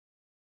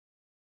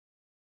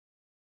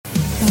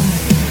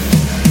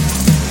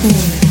Welcome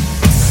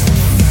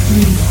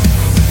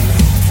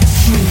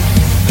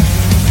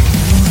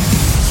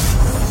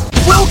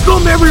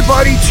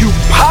everybody to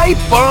Pipe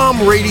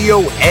Bomb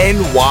Radio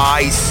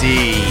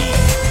NYC.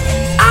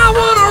 I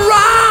wanna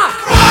rock!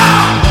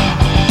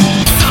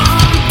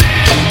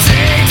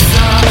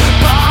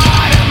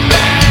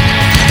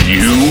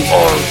 You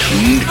are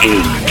tuned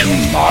in to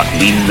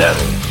Motley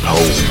Metal,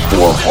 home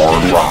for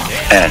hard rock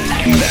and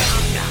metal.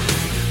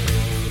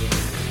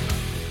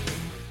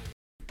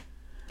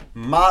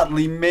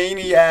 Motley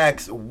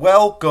Maniacs,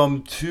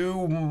 welcome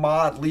to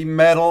Motley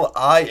Metal.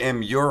 I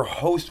am your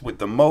host with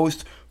the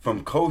most,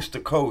 from coast to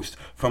coast,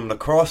 from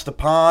across the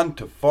pond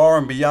to far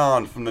and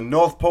beyond, from the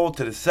North Pole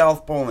to the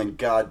South Pole, and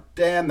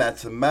goddamn,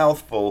 that's a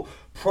mouthful.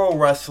 Pro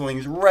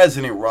Wrestling's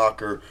resident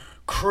rocker,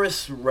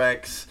 Chris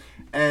Rex,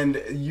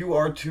 and you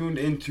are tuned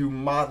into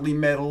Motley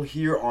Metal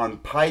here on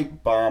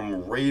Pipe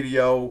Bomb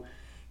Radio.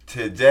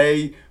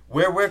 Today,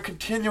 where we're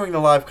continuing the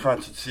live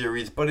concert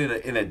series, but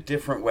in a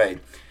different way.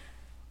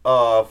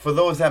 For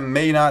those that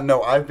may not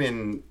know, I've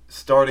been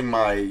starting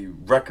my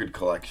record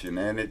collection,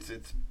 and it's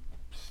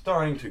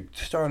starting to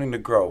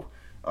grow.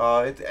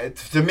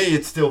 To me,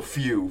 it's still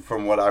few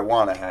from what I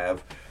want to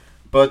have,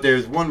 but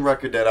there's one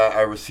record that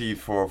I received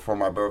for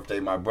my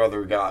birthday. My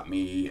brother got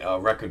me a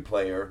record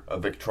player, a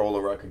Victrola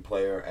record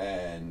player,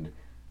 and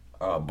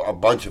a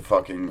bunch of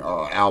fucking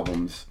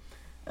albums,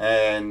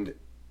 and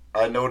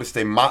I noticed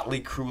a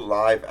Motley Crue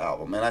live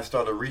album, and I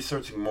started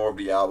researching more of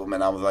the album,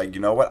 and I was like, you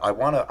know what, I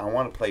wanna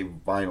play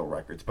vinyl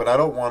records, but I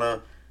don't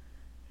wanna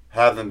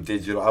have them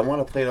digital. I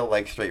wanna play them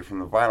like straight from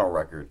the vinyl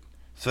record.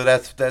 So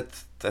that's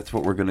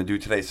what we're gonna do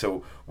today.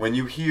 So when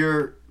you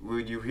hear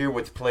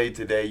what's played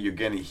today, you're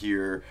gonna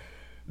hear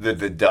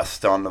the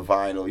dust on the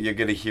vinyl. You're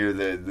gonna hear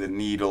the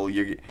needle.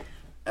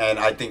 And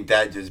I think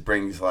that just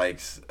brings like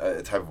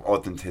a type of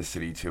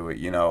authenticity to it.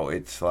 You know,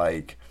 it's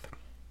like.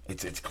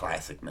 It's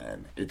classic,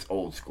 man. It's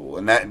old school.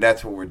 And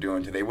that's what we're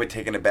doing today. We're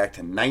taking it back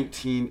to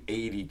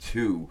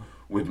 1982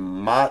 with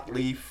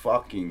Motley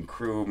fucking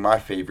Crue, my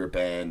favorite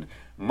band,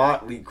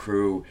 Motley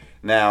Crue.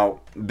 Now,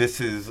 this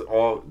is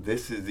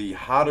the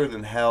Hotter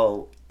Than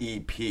Hell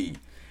EP,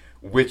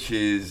 which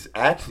is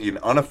actually an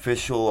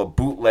unofficial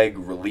bootleg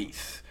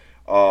release.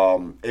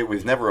 It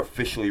was never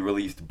officially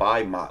released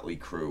by Motley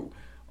Crue.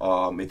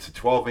 It's a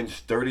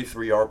 12-inch,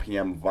 33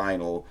 RPM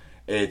vinyl.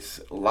 It's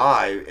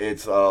live.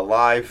 It's a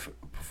live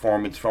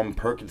performance from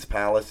Perkins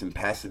Palace in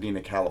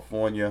Pasadena,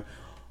 California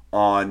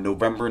on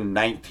November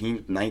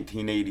 19th,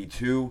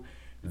 1982.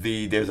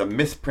 There's a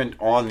misprint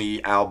on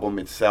the album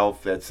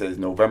itself that says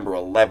November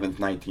 11th,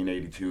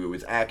 1982. It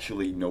was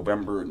actually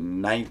November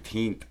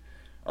 19th,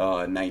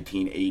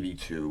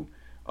 1982,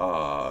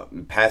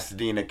 in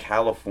Pasadena,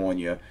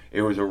 California.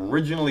 It was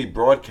originally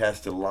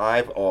broadcasted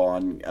live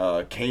on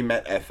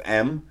KMET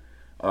FM,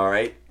 all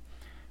right,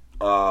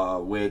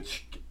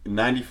 which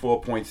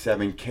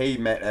 94.7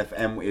 KMET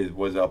FM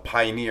was a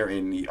pioneer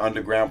in the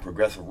underground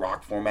progressive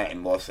rock format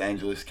in Los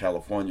Angeles,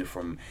 California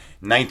from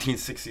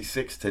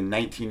 1966 to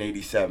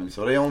 1987.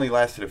 So they only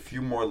lasted a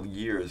few more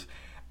years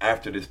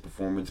after this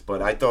performance,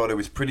 but I thought it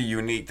was pretty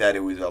unique that it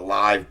was a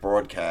live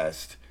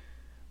broadcast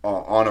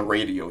on a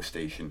radio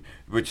station,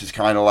 which is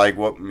kind of like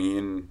what me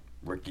and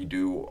Ricky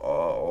do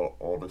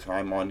all the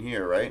time on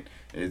here, right?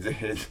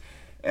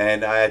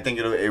 And I think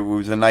it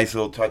was a nice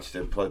little touch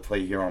to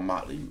play here on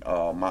Motley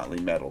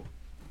Metal.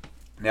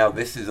 Now,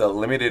 this is a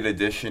limited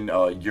edition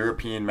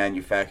European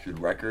manufactured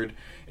record.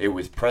 It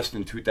was pressed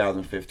in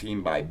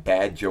 2015 by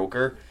Bad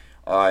Joker,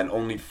 and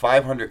only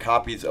 500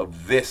 copies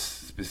of this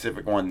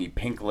specific one, the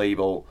Pink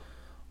Label,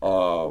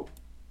 were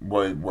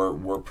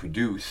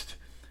produced.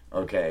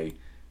 Okay,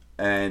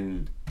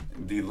 and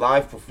the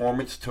live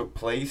performance took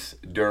place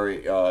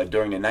during the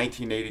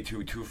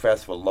 1982 Too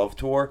Fast for Love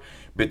tour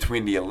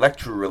between the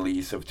Elektra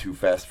release of Too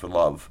Fast for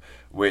Love,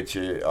 which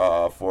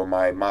for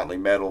my Motley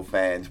Metal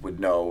fans would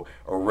know,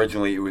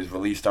 originally it was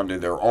released under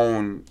their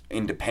own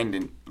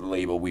independent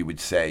label, we would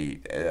say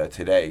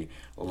today,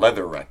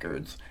 Leather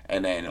Records,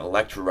 and then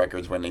Elektra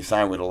Records, when they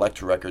signed with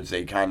Elektra Records,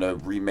 they kind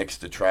of remixed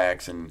the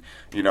tracks and,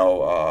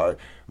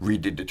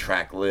 redid the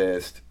track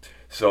list.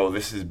 So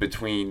this is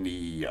between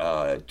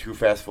the Too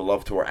Fast for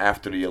Love tour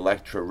after the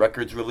Elektra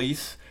Records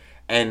release,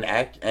 and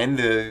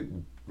the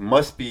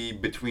must be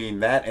between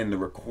that and the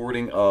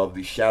recording of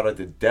the Shout at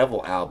the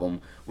Devil album,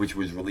 which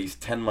was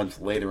released 10 months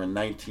later in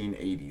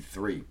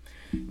 1983.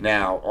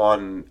 Now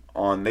on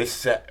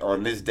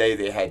this day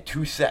they had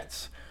two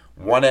sets,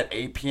 one at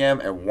 8 p.m.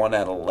 and one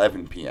at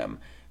 11 p.m.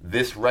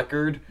 This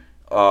record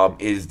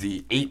is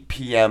the 8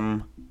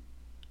 p.m.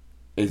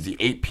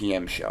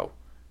 show.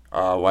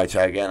 Which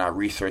I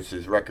researched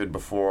this record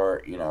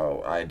before.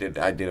 I did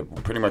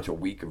pretty much a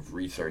week of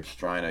research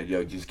trying to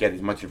just get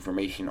as much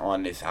information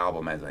on this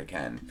album as I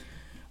can.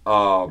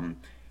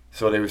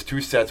 So there was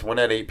two sets, one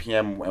at 8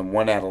 p.m. and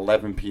one at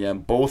 11 p.m.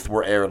 Both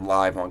were aired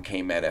live on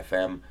KMET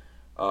FM.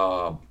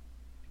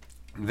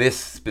 This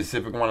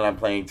specific one that I'm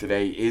playing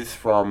today is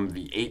from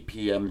the 8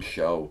 p.m.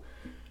 show,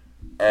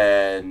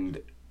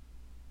 and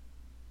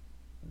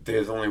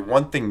There's only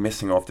one thing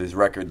missing off this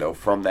record, though,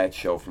 from that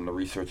show, from the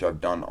research I've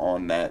done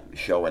on that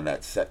show and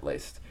that set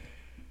list.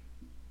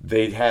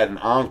 They had an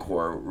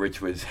encore,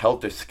 which was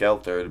Helter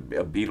Skelter,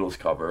 a Beatles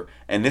cover.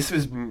 And this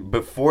was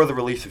before the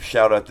release of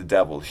Shout Out the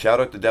Devil. Shout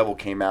Out the Devil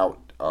came out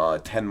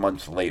 10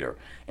 months later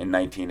in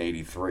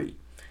 1983.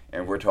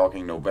 And we're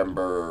talking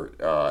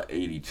November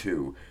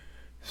 82.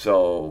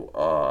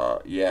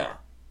 So, yeah.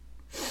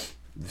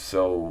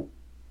 So,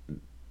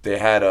 they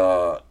had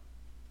a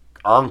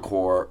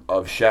encore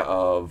of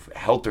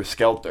Helter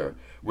Skelter,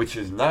 which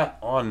is not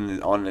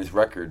on this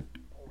record.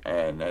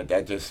 And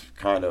that just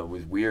kind of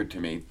was weird to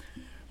me.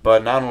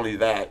 But not only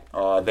that,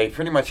 they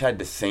pretty much had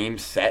the same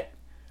set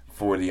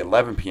for the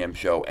 11 p.m.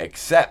 show,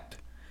 except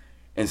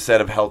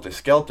instead of Helter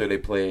Skelter, they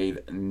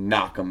played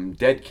Knock 'Em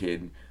Dead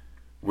Kid,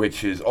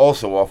 which is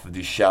also off of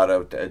the Shout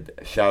Out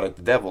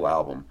the Devil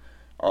album.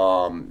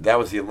 That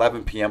was the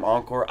 11 p.m.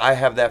 encore. I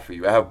have that for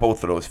you. I have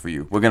both of those for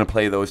you. We're going to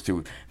play those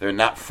two. They're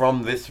not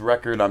from this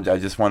record. I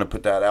just want to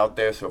put that out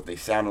there. So if they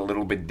sound a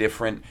little bit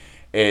different,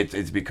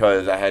 it's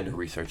because I had to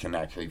research and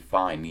actually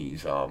find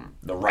these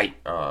the right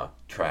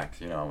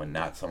tracks, and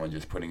not someone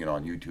just putting it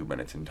on YouTube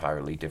and it's an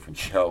entirely different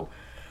show.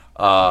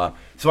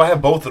 So I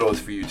have both of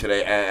those for you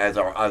today as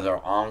our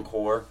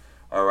encore.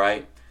 All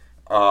right.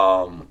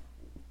 A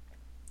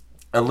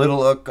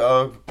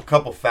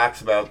couple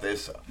facts about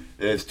this.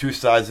 There's two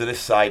sides of this.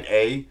 Side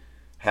A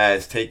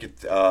has Take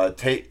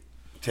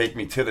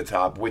Me to the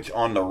Top, which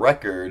on the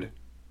record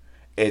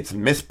it's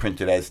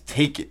misprinted as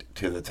Take It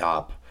to the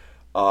Top.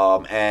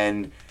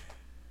 And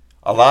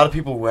a lot of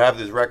people who have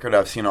this record,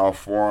 I've seen on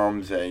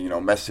forums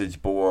and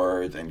message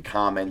boards and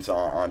comments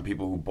on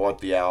people who bought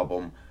the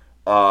album.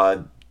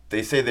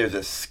 They say there's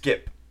a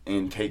skip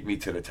in Take Me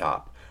to the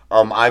Top.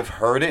 I've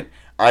heard it.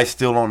 I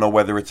still don't know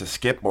whether it's a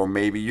skip or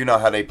maybe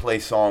how they play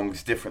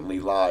songs differently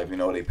live.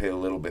 They play a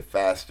little bit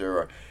faster.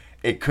 Or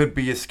it could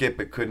be a skip.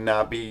 It could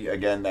not be.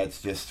 Again,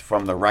 that's just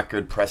from the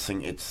record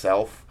pressing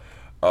itself.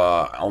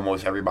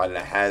 Almost everybody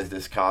that has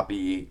this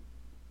copy,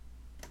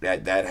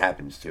 that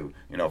happens to,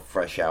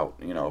 fresh out,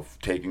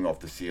 taking off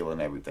the seal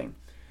and everything.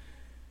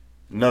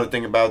 Another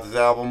thing about this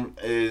album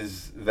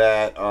is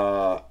that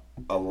a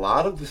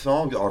lot of the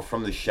songs are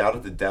from the Shout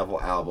at the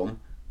Devil album,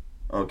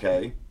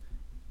 okay?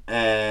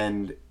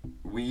 And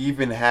we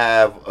even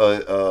have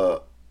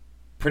a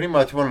pretty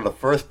much one of the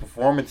first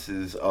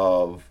performances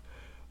of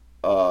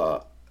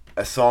a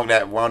song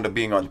that wound up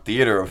being on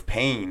Theater of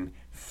Pain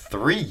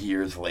 3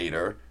 years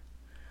later,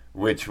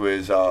 which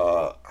was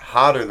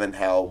Hotter Than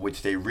Hell,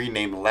 which they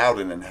renamed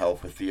Louder Than Hell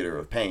for Theater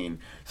of Pain.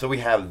 So we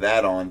have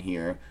that on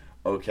here,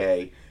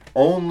 okay?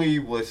 Only,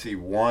 let's see,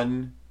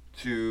 1,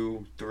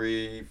 2,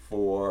 3,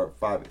 4,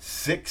 5,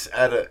 6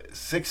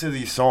 of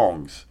these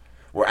songs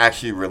were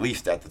actually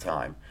released at the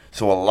time.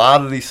 So a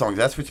lot of these songs,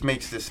 that's what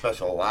makes this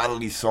special. A lot of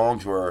these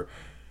songs were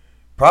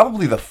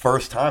probably the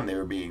first time they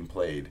were being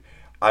played.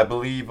 I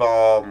believe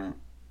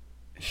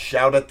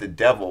Shout at the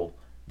Devil,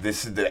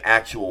 this is the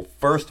actual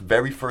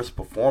very first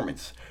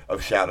performance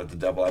of Shout at the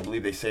Devil. I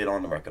believe they say it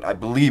on the record. I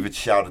believe it's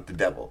Shout at the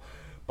Devil.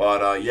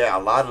 But yeah, a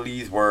lot of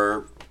these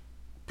were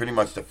pretty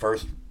much the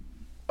first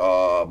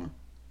live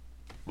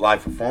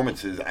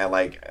performances.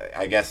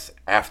 I guess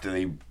after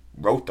they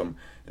wrote them,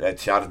 that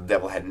Shout at the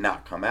Devil had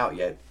not come out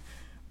yet.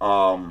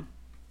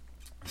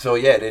 So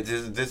yeah,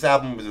 this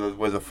album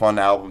was a fun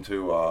album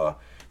to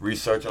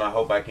research, and I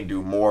hope I can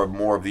do more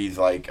of these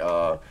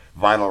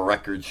vinyl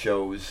record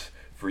shows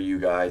for you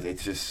guys.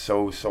 It's just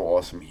so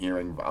awesome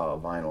hearing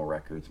vinyl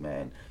records,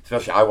 man.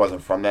 Especially I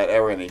wasn't from that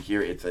era, and to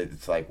hear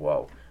it's like,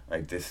 whoa,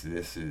 like this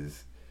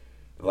is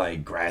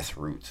like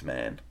grassroots,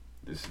 man.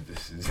 This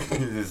is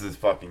this is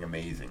fucking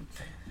amazing.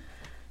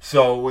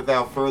 So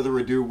without further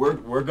ado,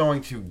 we're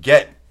going to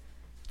get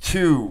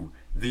to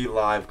the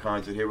live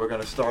concert here. We're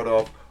going to start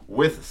off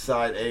with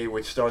side A,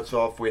 which starts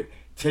off with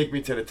Take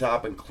Me to the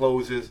Top and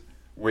closes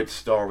with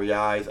Starry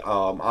Eyes.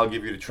 I'll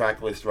give you the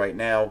track list right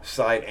now.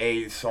 Side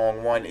A,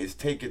 song 1 is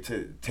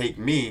Take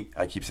Me.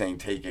 I keep saying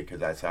Take It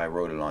because that's how I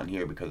wrote it on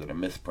here because of the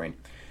misprint.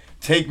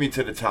 Take Me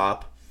to the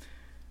Top,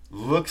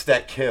 Looks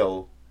That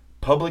Kill,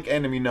 Public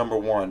Enemy number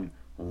 1,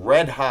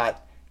 Red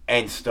Hot,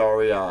 and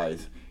Starry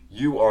Eyes.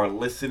 You are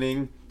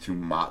listening to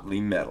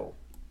Motley Metal.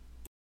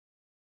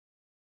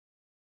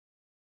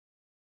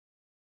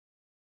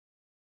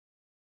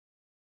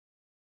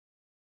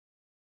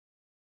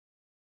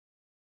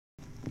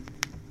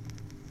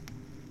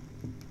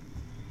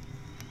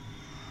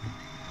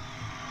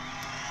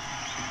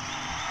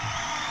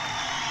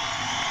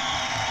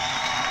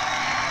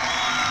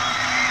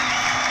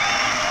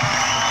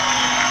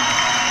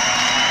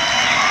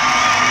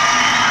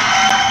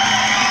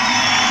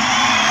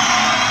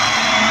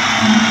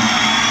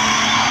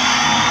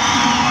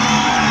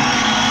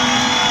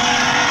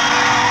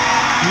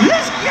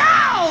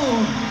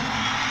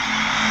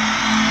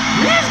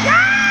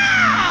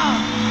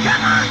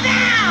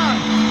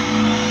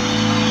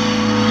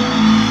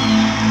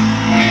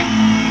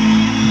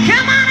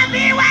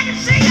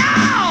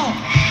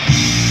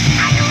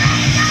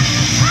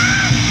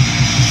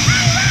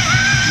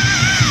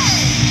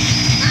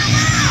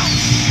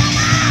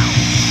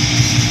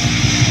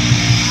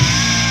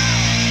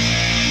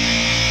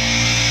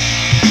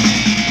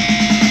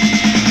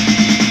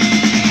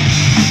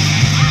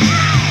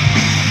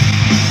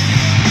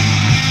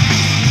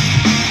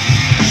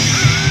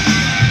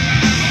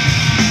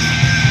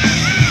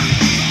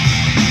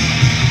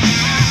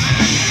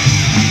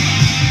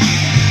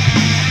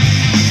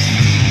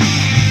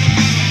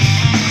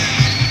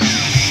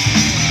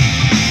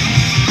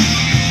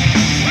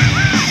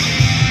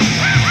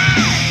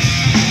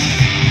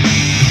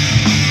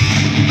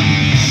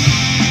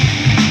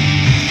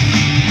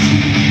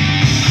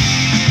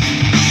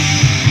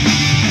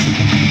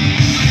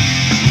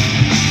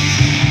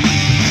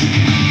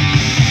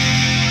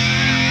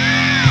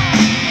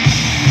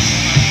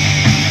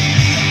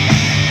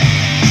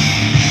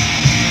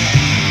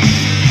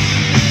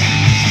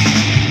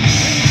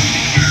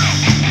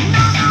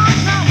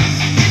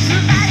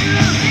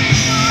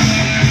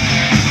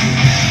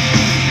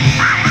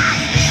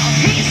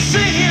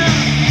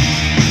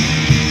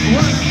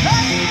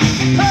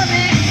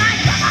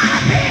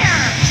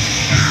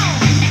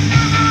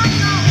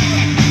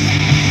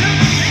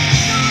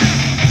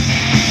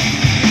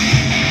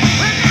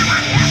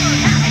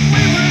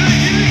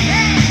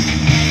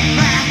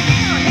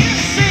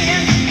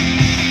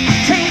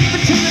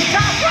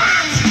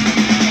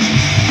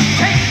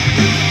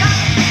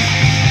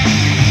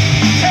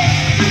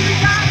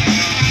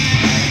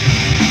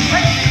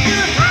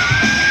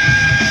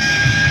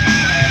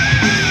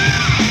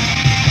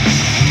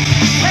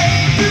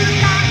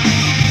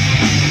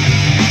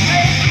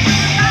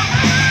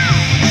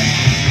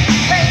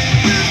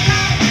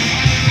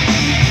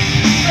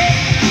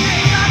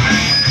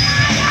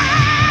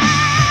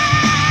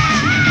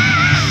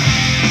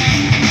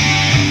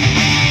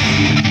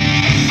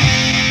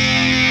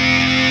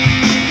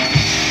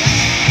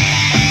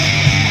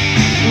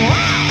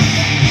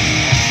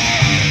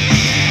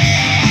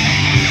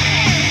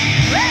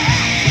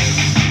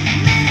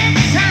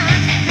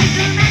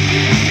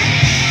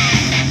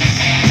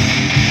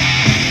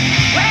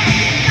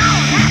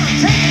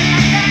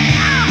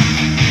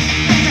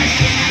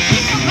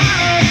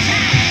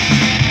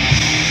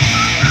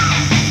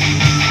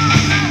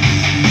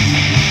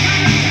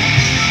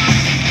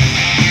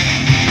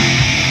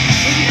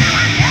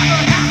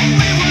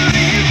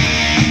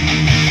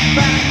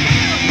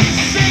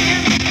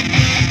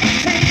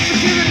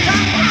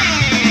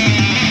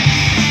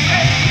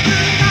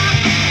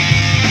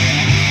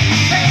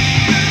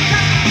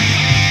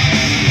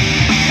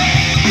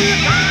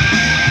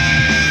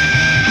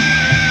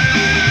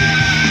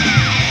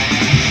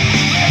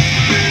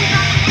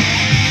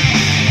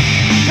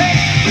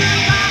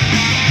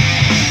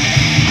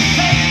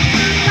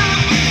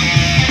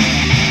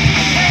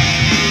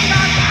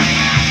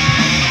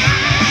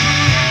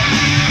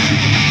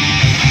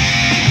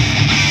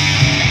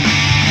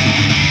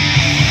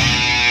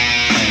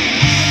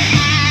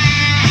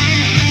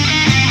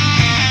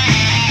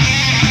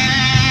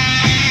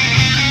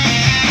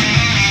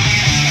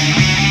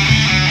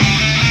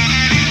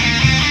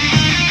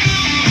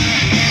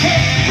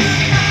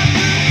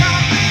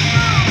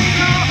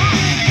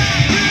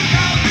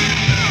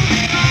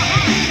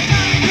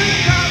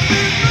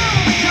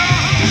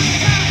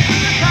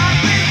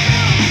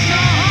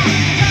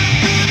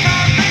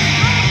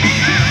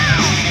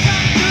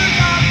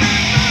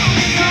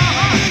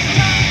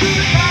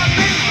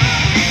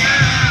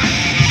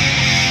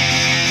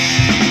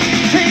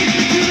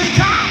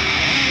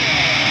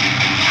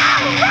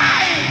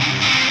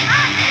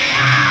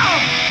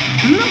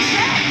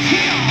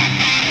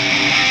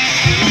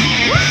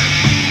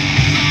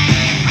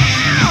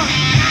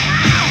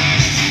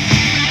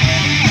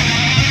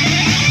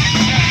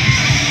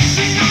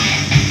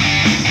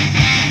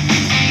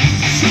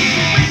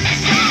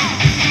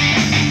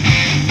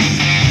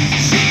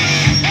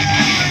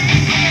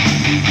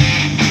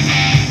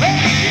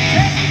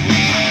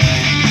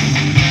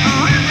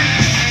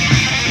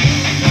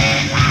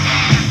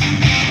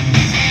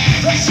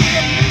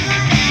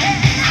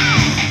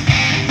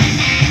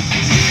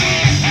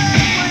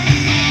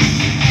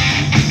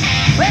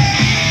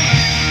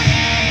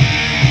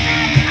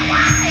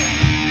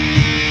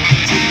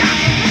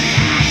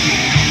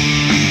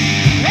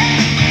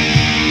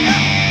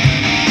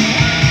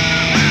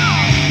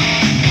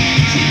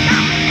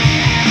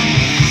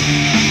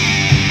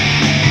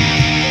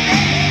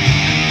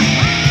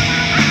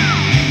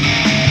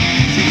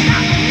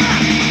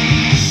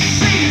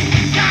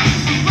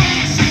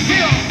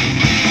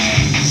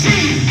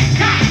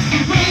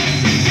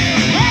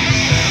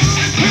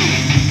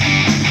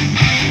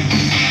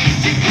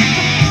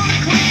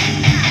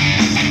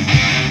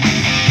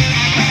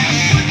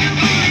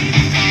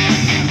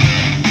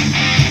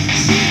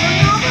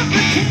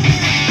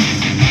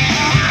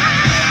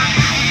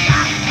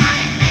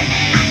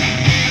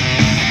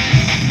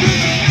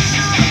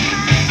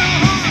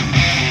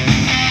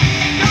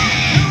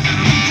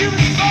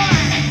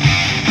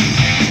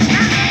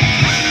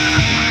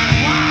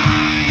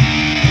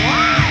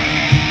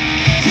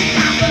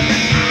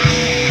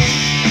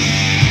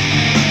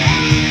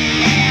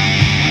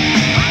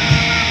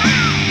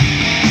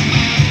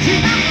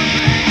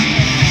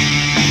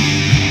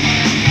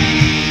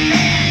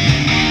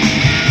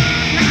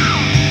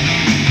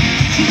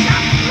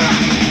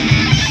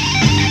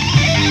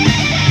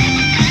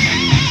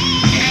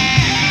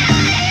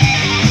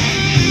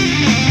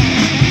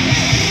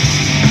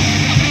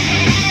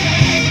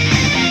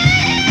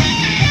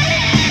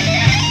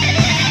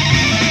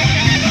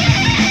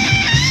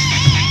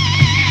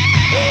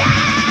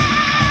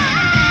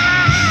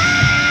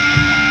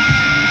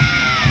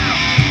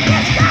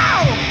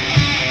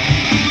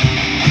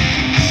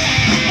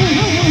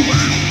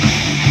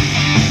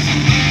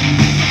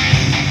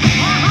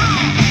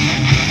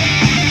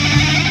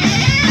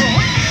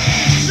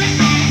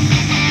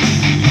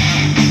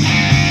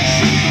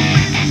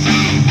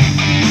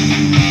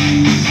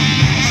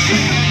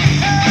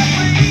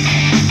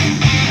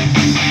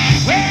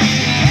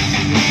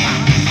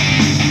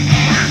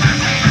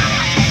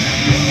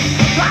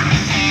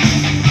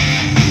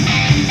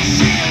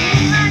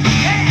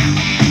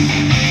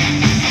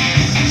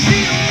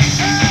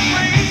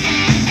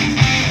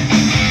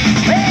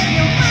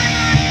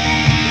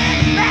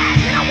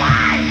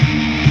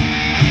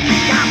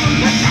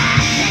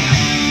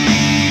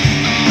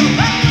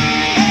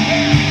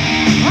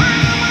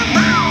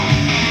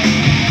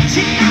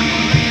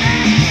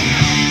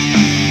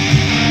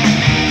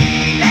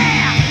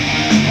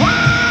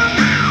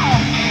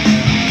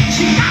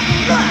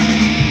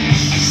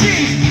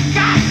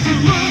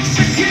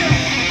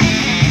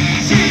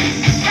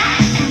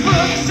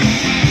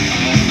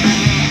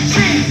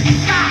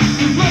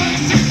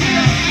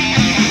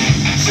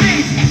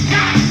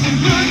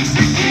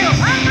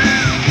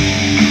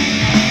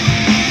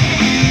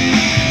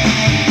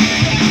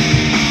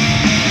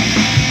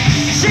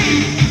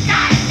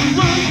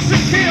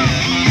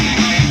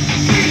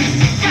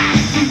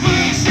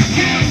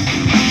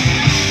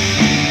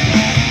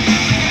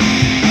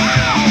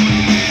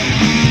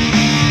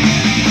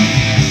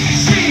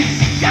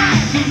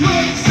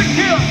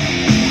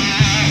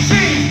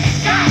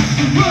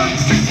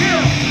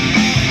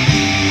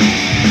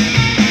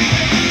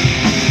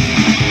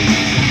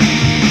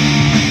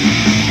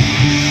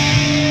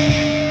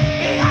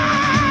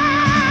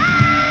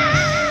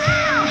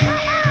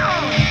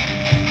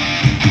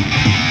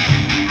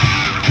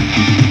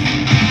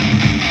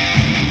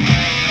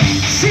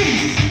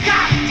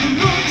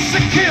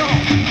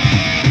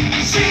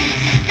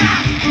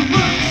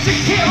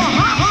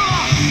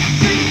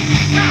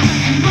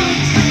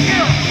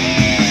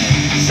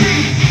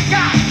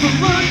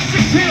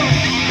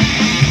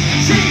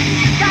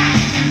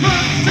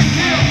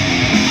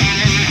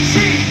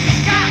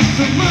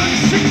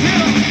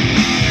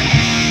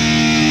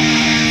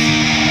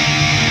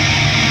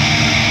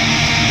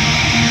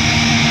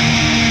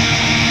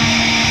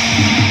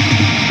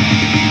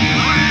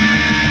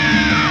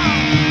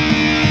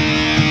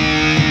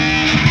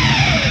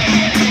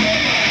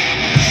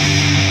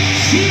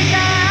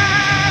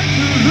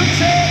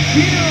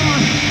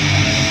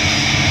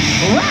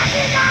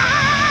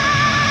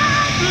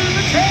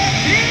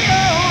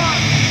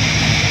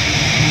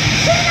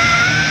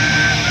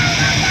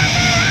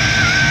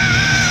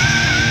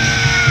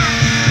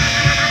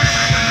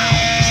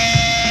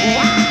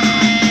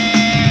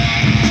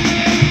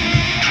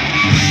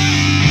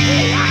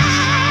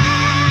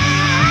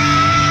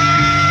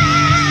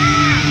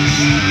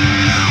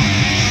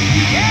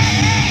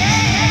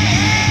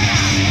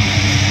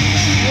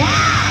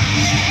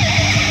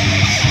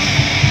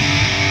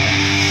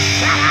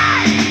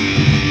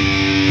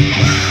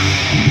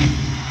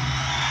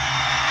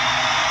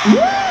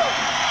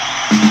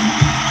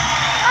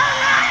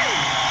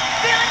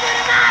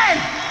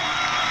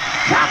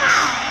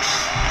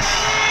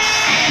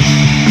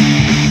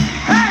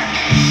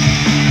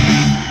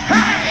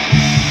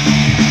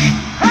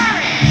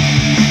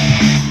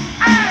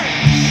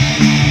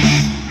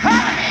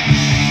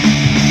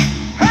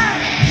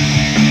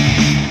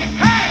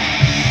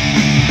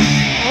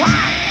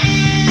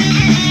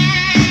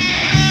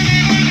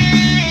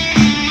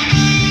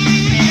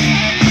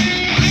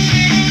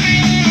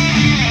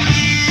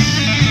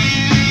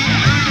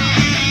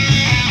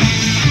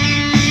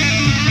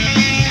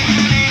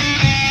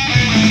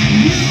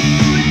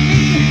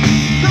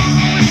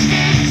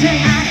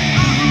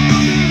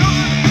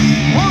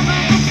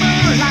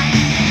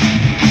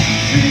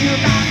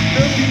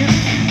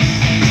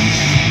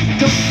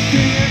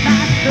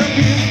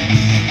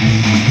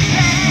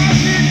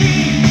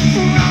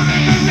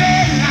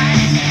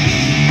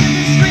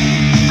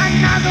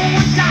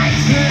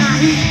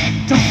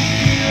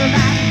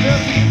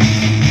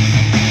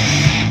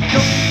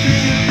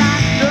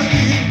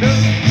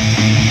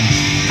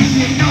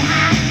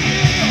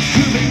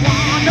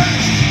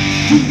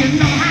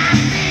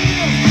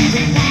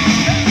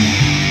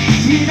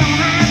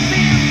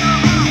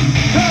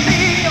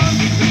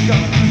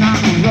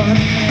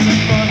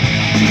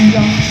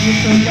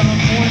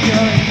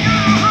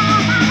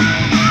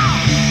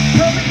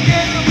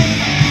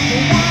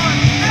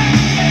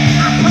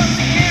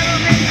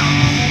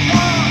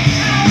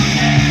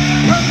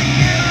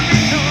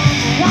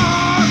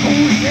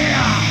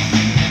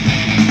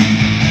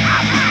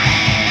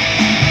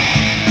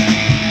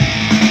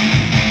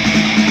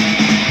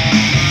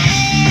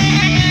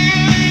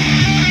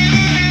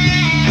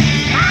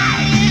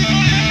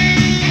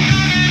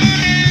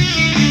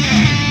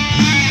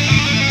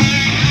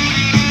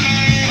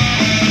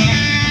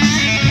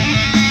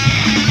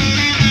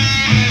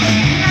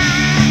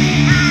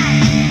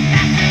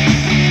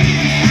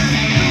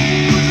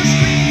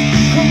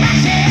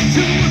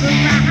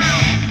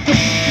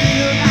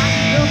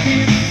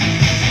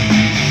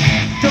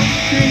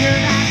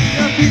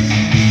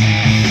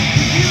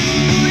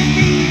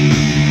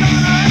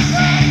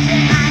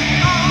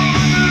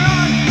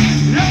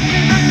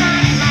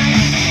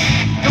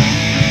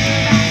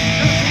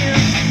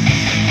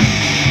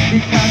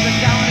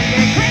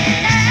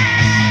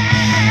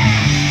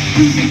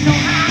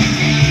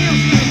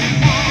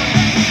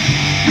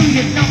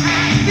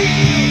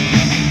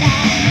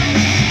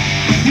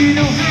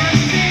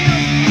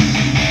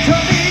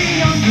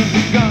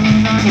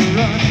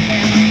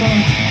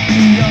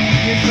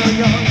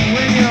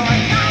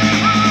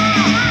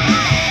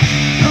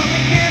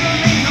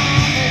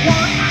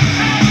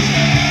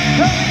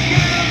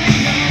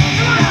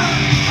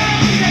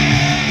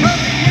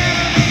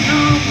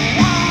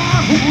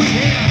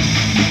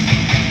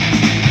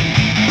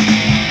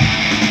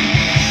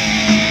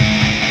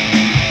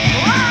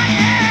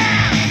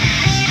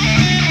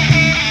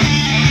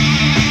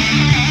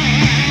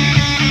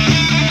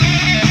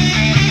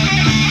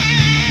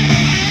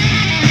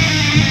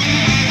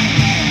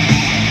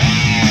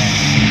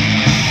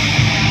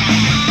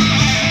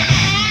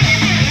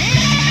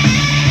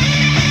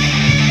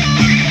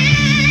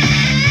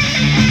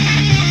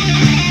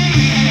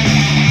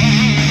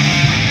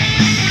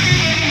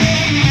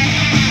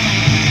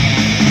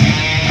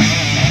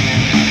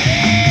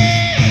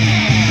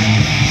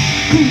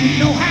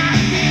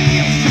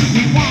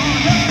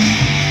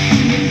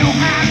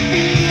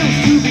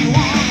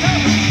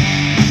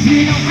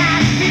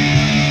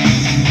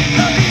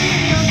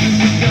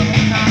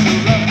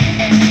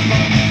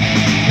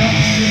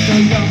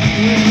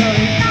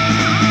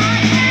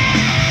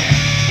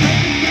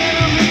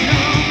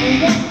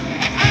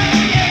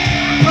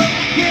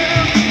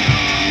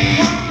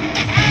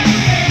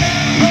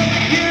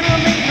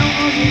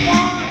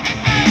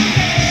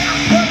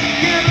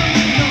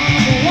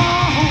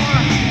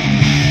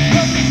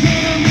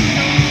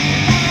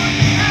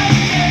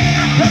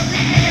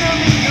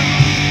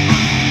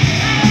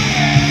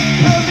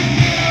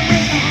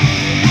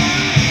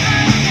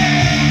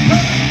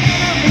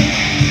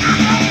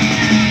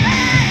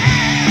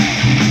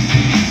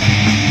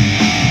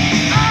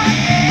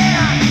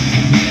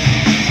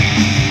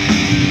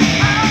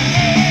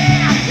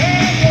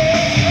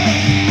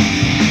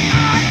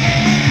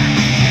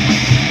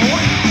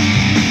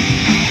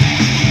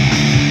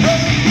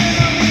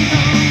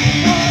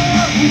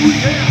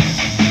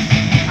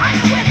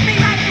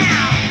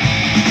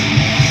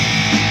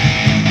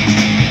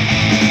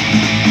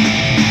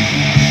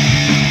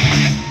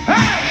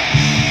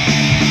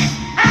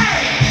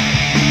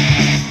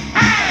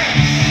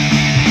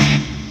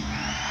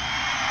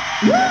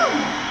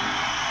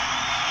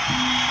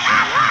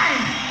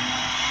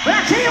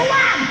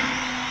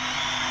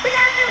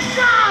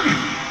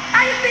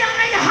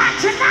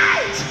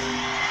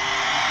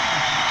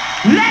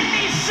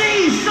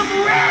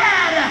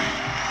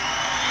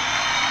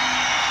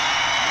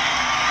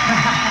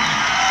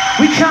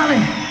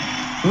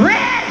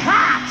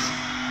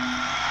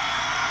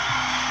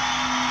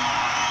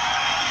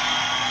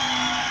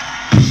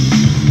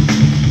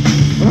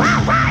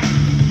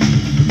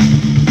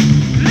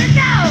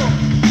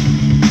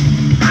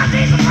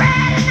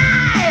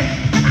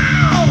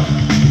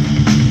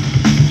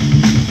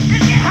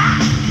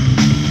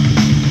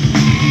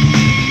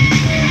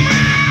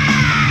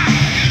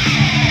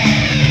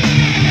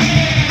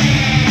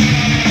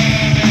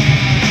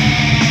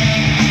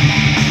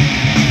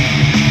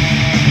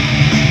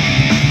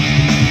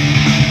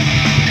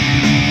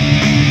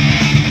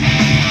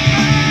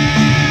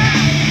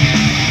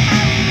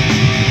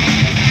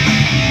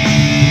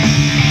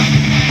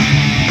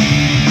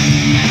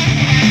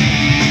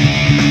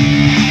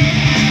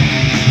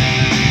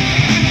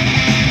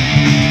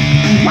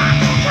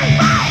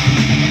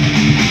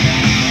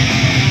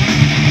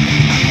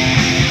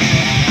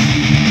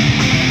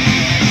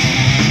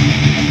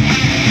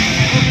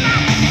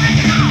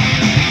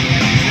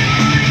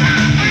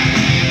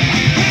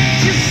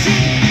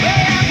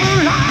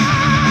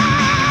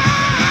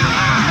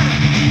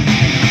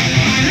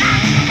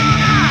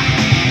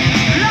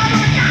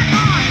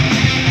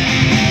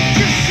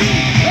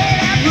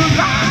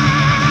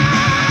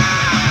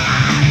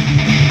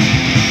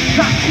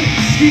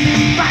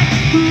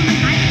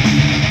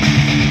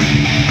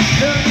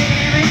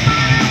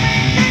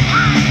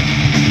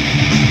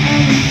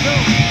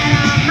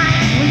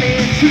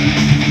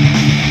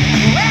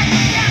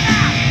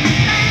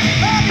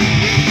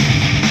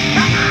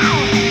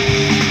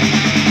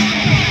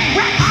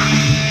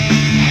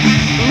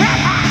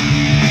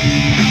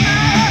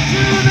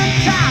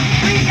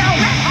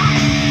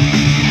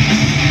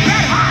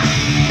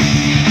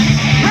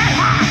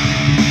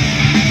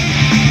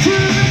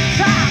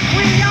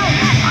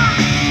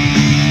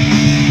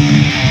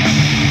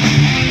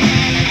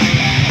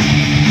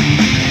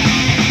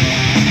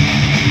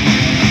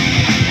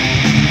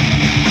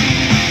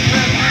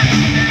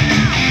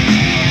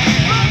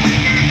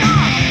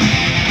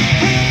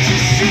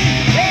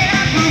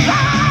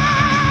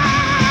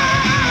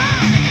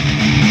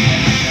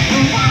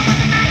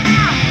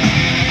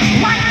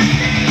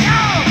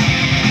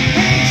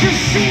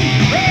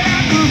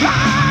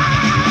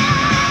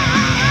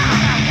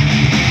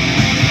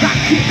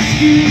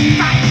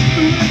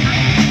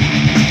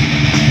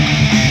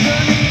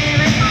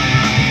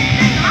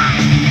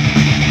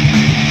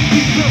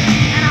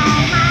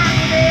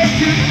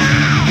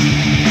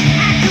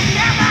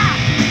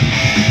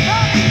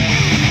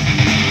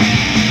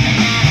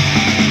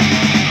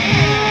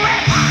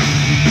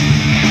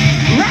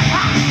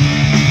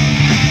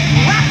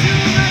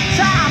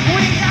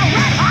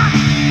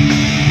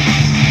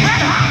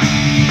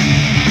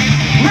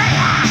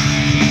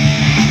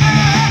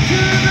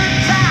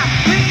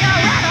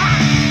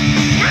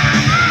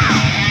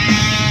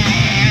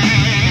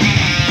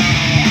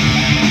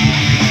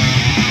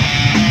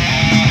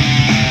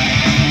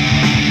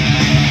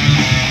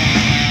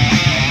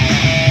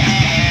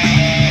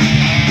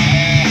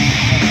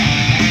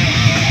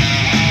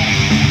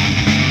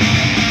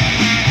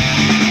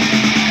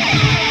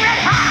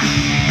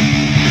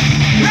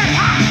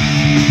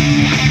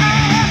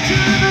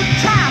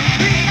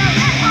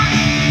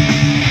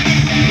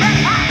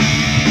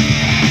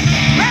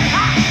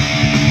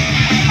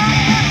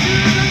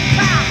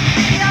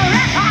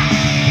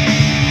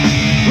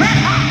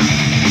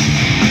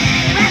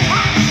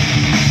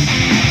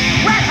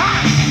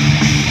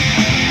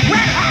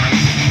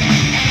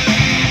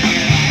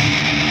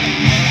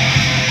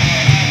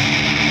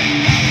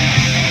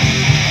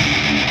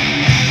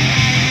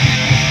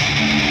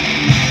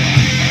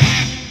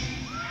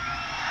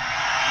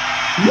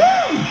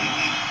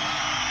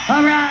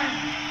 All right.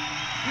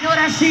 You know what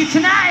I see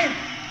tonight?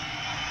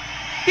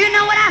 You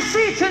know what I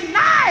see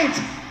tonight?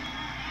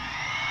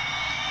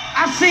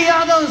 I see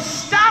all those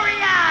starry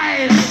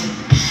eyes.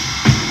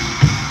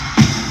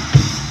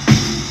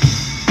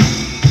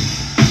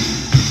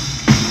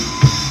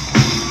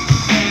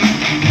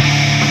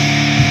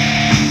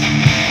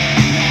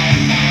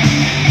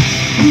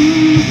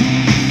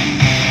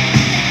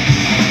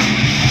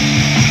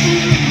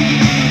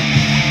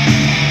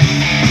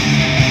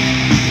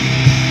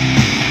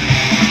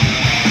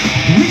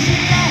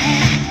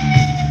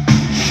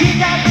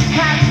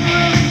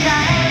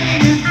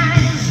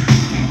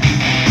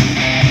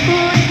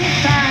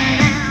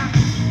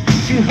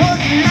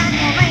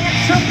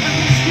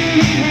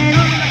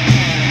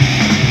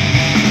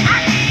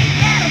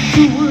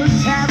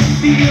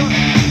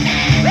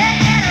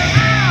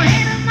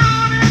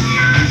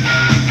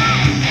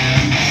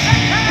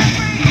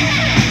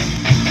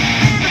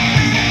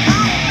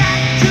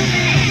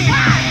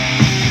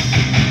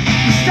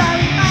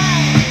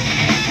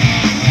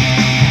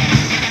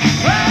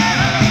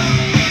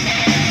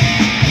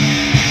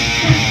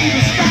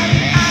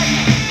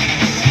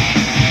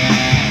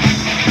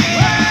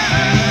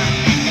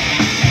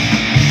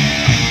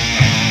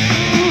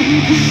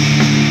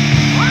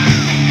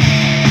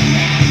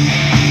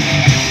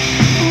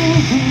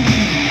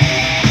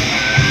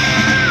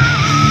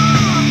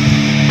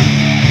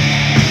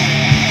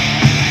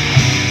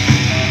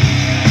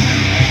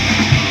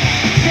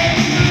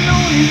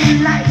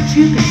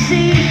 You can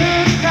see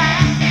her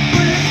cry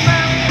with a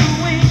smile and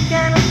a wink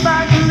and a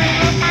sparkle in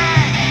her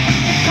eye.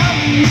 It's on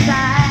me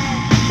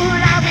side,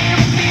 but I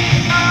will be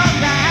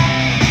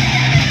alright.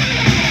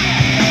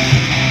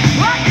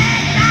 What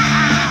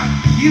now?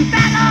 You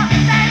better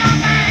stay on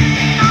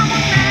the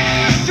man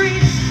in the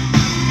streets.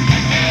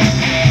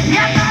 You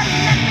gotta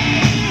let me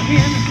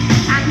in.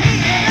 I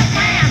need a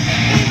plan,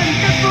 even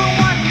just for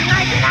one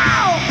night.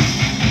 Now,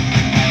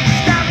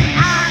 stop it,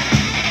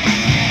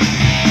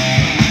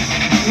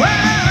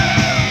 whoa.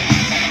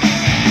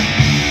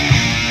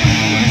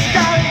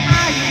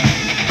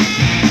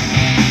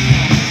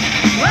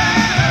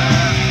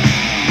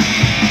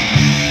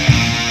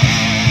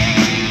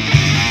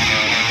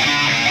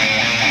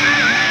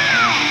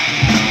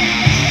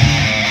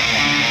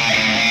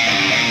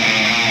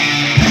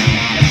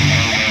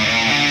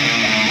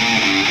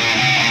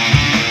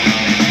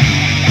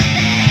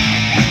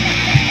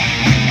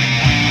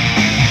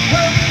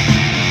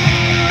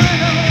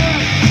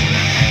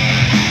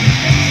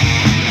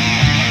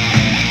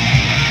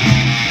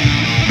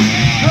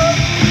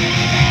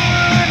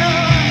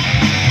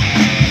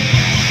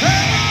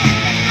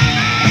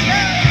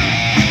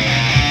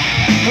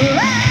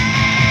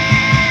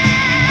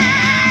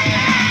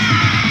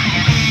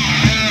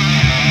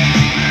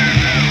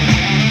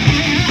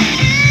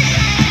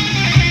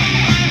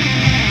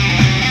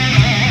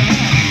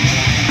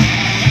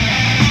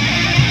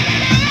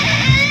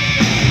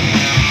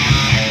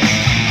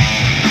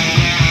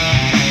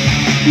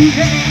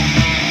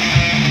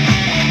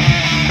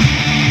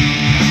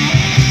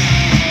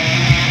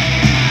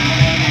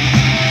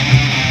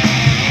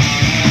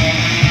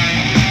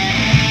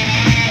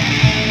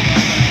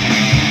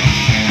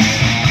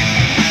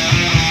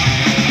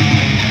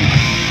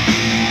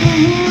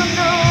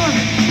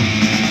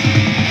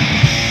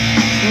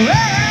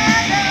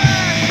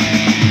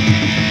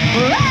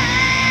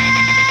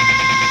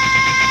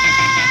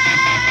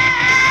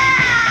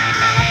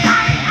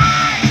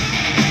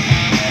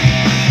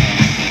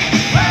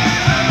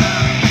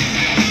 Whoa.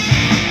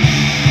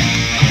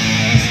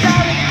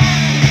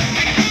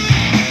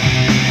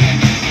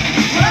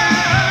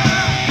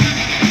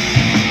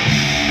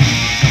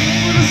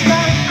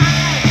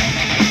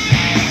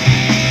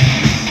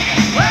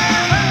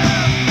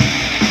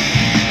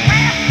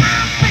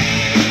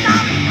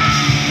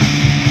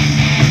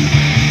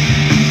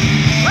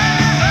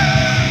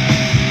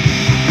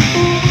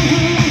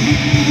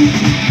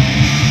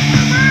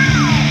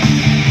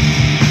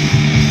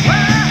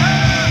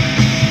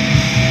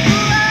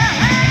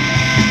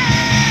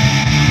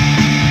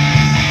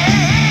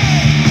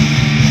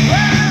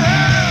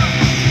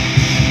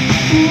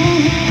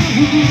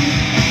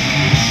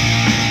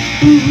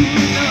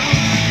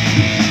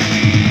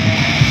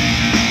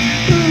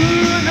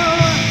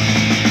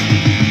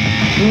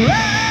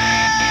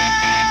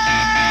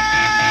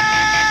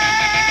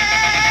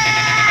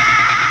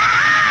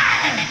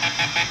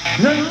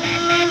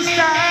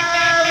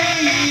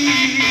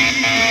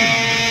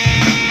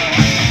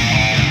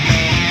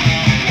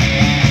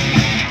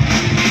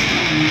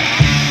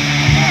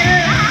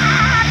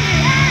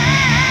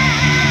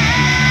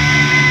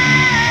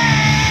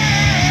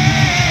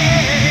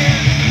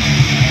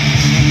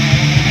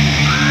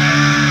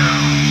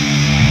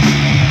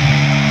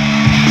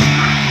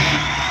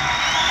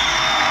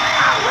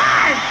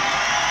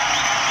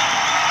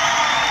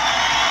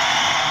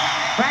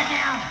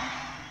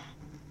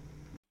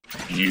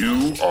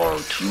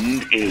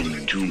 tuned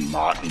in to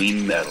Motley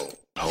Metal,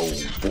 home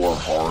for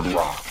hard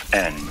rock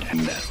and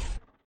metal.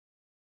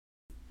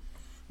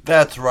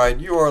 That's right,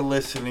 you are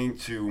listening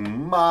to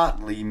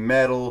Motley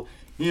Metal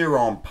here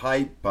on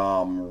Pipe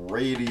Bomb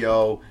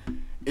Radio.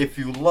 If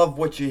you love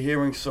what you're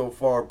hearing so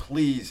far,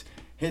 please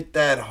hit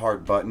that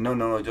heart button.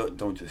 No,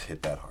 don't just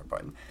hit that heart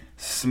button.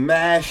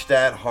 Smash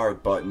that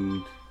heart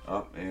button.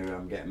 Oh,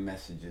 I'm getting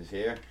messages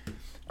here.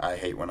 I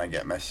hate when I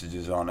get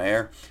messages on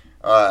air.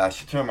 I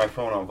should turn my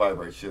phone on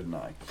vibrate, shouldn't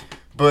I?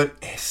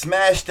 But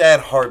smash that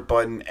heart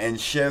button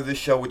and share the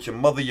show with your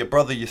mother, your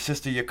brother, your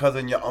sister, your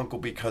cousin, your uncle,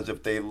 because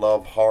if they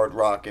love hard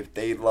rock, if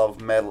they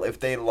love metal, if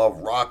they love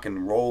rock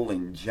and roll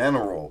in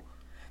general,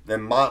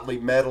 then Motley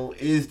Metal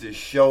is the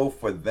show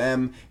for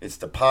them. It's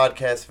the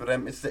podcast for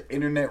them. It's the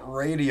internet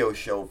radio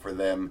show for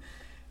them.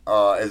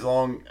 As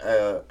long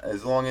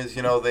as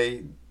you know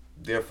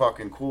they're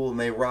fucking cool and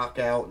they rock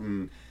out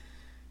and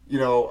you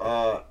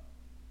know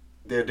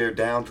they're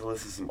down to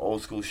listen to some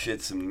old school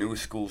shit, some new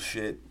school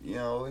shit. You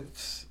know,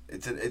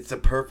 it's a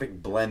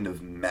perfect blend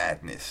of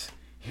madness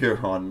here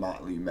on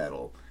Motley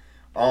Metal.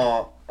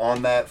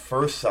 On that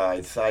first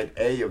side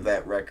A of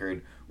that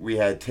record, we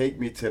had "Take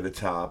Me to the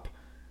Top,"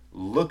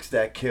 "Looks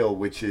That Kill,"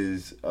 which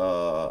is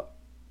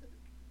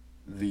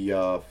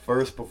the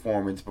first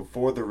performance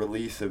before the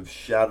release of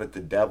Shout at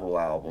the Devil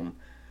album,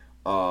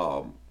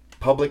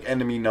 Public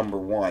Enemy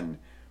 #1,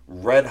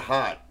 Red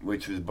Hot,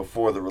 which was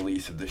before the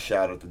release of the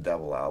Shout at the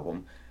Devil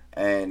album,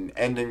 and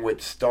ending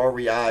with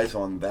Starry Eyes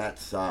on that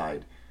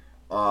side.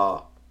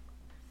 I'm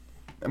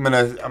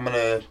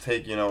gonna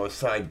take a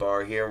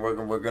sidebar here.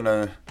 We're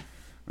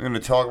gonna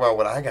talk about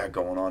what I got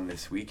going on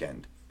this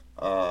weekend.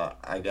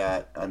 I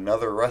got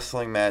another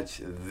wrestling match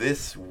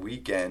this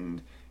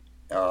weekend,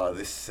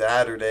 this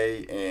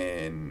Saturday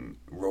in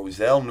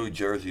Roselle, New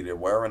Jersey, the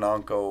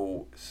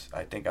Waranonco,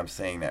 I think I'm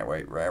saying that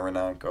right,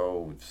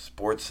 Waranonco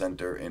Sports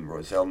Center in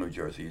Roselle, New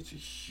Jersey. It's a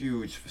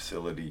huge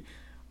facility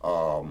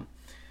for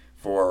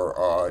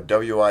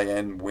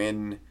WIN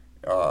Win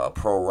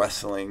Pro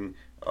Wrestling,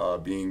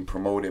 being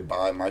promoted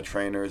by my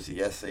trainers, the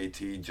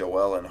SAT,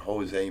 Joel and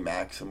Jose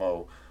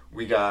Maximo.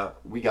 We got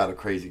a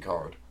crazy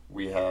card.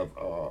 We have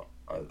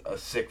a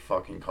sick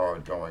fucking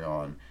card going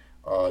on.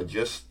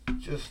 Just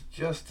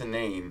to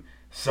name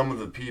some of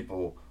the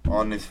people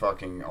on this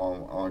fucking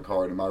on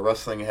card, and my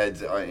wrestling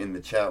heads are in the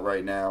chat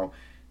right now.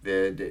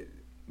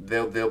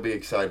 They'll be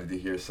excited to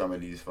hear some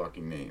of these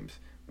fucking names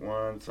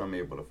once I'm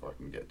able to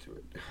fucking get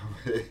to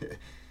it.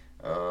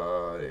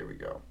 There we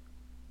go.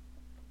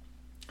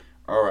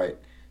 All right,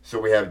 so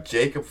we have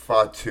Jacob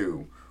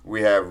Fatu,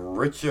 we have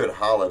Richard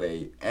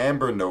Holiday,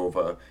 Amber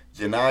Nova,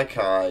 Janai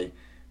Kai.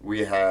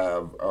 We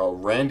have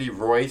Randy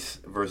Royce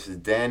versus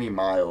Danny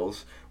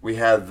Miles. We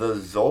have the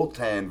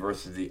Zoltan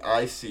versus the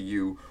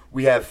ICU.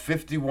 We have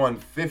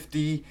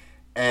 5150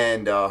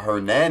 and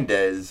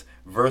Hernandez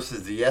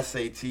versus the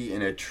SAT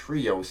in a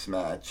trios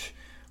match.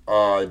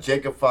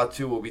 Jacob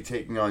Fatu will be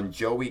taking on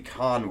Joey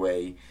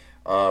Conway.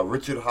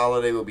 Richard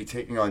Holiday will be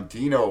taking on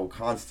Dino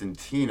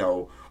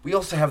Constantino. We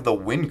also have the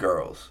Win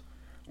Girls.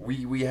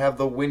 We have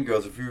the Win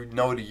Girls. If you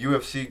know the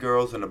UFC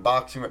girls and the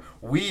boxing,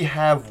 we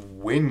have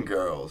Win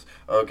Girls.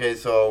 Okay,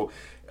 so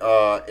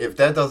if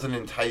that doesn't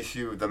entice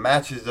you, the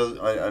matches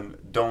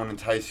don't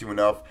entice you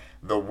enough,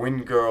 the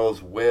Win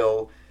Girls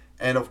will.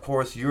 And of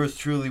course, yours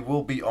truly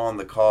will be on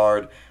the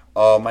card.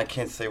 I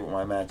can't say what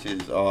my match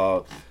is.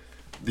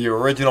 The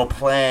original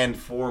plan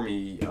for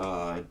me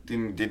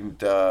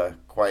didn't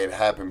quite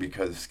happen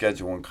because of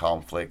scheduling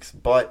conflicts,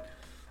 but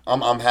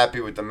I'm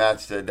happy with the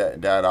match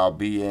that I'll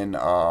be in.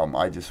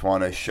 I just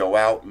want to show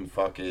out and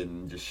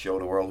fucking just show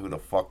the world who the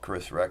fuck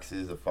Chris Rex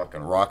is, a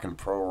fucking rock and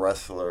pro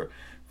wrestler,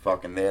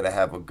 fucking there to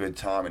have a good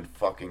time and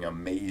fucking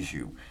amaze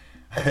you.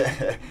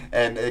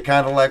 And it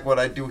kind of like what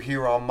I do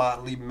here on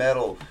Motley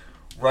Metal.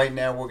 Right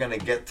now we're going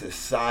to get to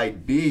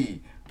side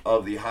B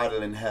of the Hotter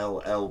Than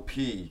Hell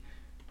LP,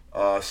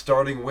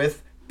 starting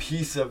with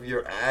Piece of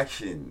Your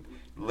Action.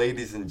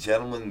 Ladies and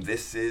gentlemen,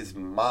 this is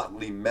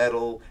Motley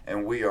Metal,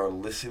 and we are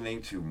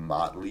listening to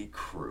Motley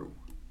Crue.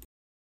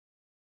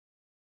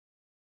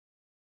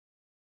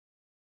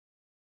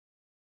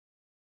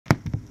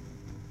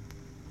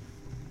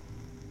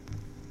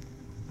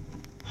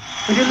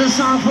 We did a little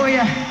song for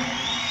you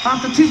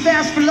off the Too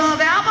Fast for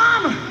Love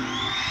album.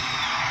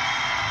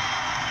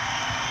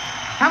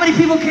 How many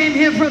people came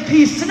here for a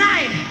piece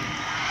tonight?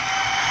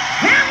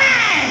 How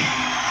many?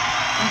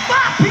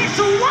 A piece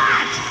of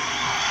what?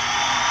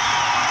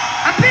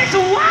 A piece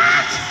of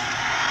what?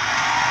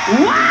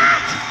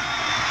 What?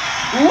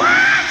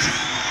 What?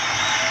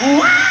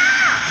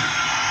 What?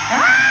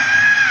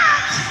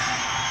 What?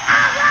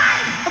 All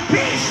right, a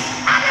piece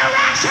of your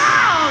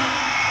action.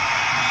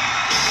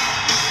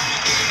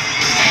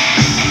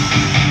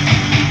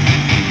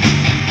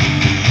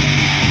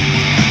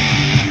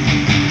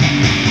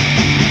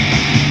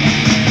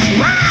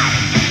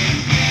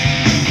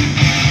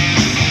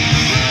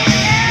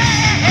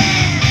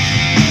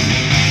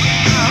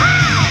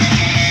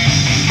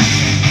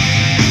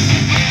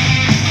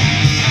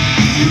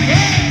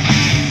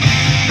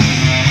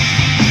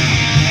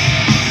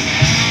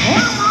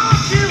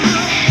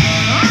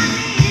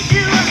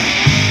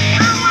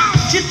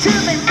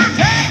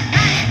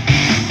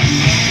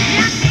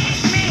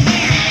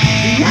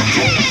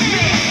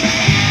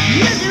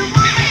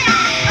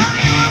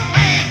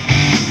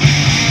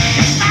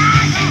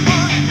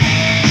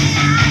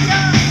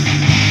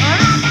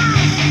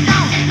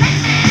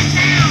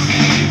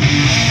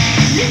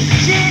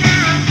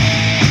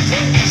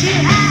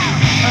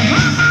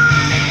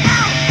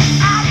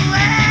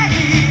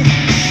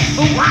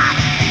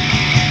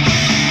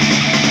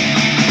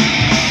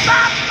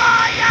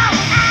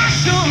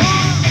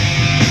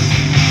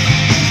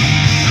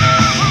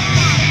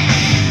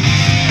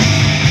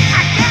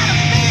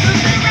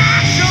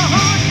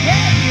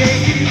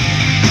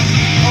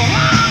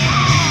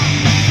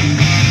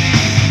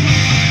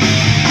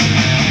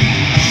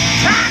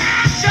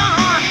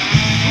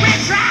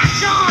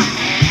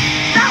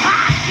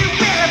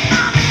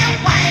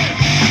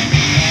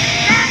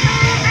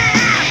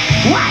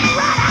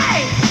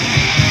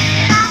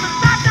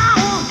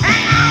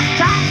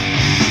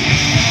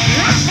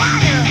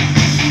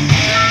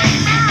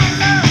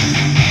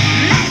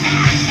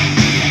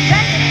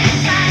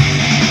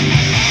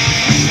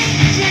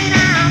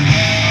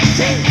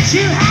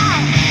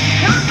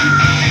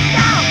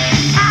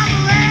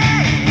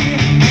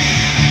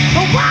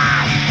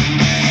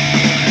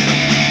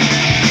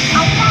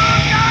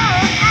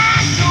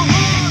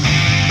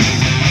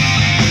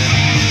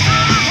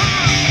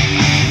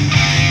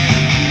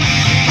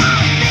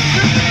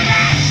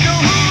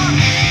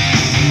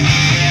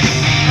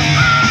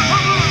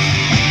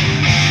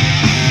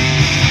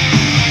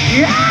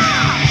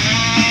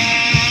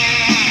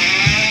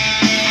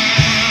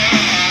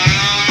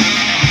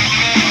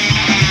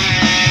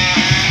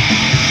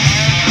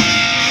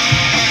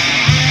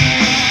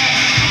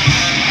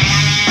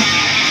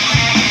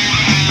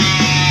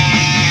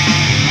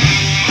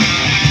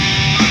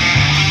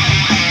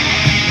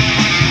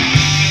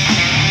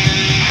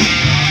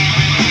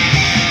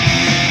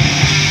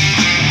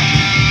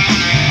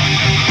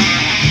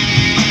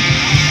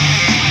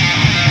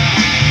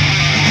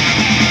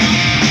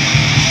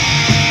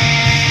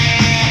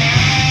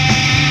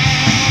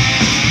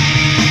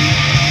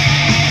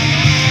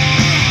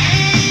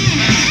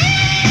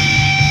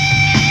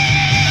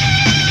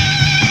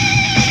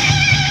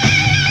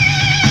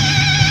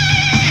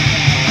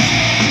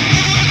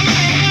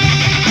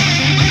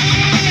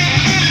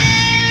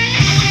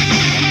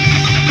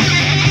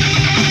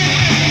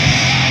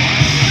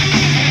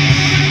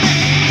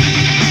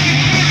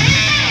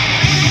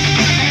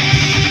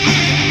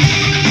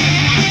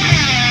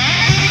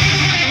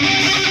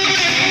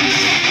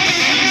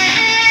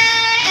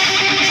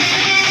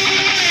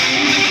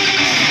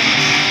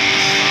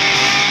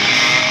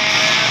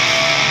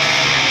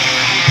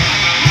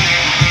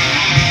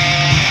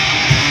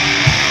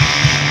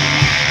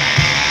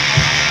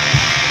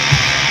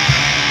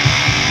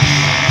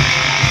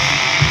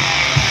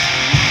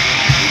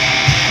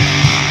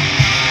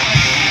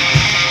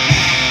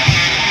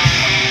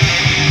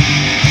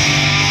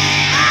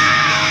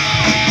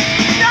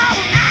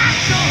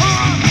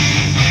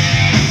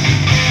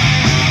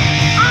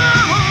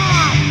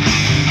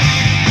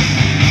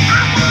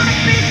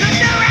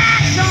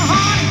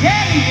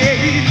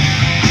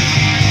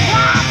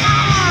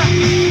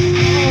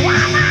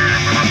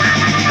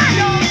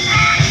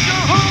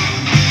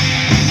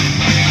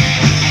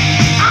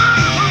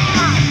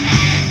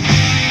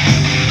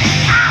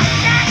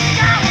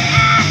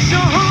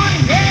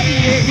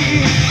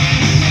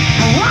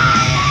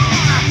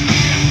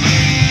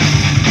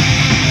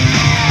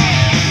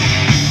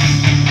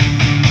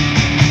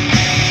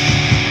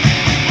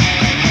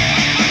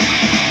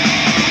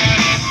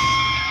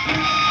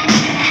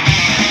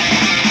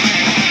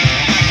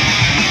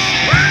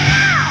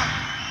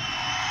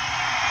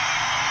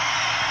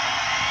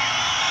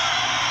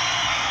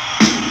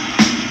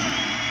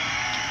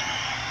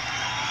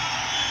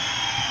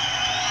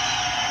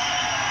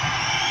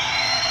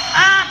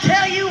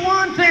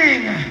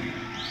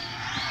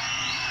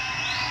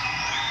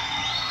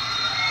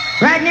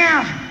 Right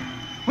now,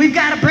 we've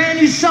got a brand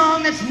new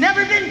song that's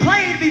never been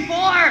played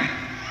before.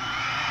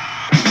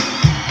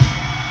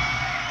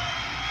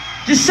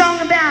 Just song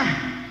about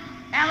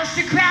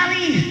Aleister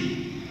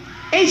Crowley,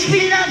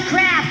 H.P.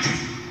 Lovecraft,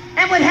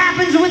 and what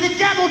happens when the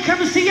devil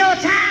comes to your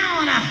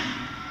town.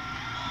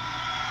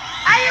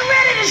 Are you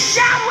ready to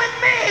shout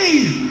with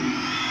me?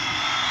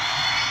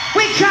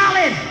 We call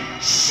it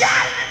Shout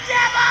at the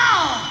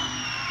Devil.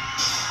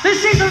 Let's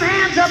see some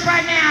hands up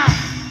right now.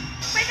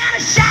 We gotta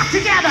shout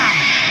together.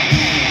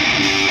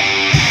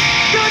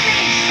 Do it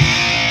me.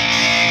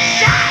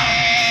 Shout,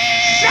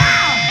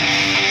 shout,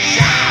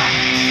 shout,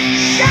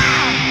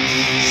 shout,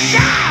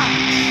 shout,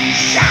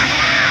 shout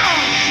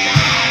loud.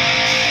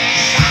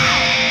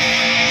 Shout,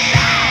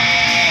 shout,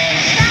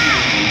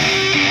 shout,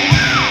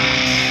 loud.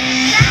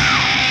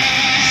 Shout,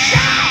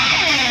 shout,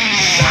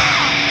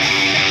 shout,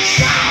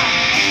 shout,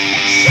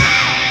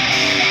 shout,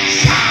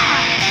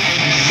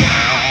 shout,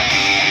 shout.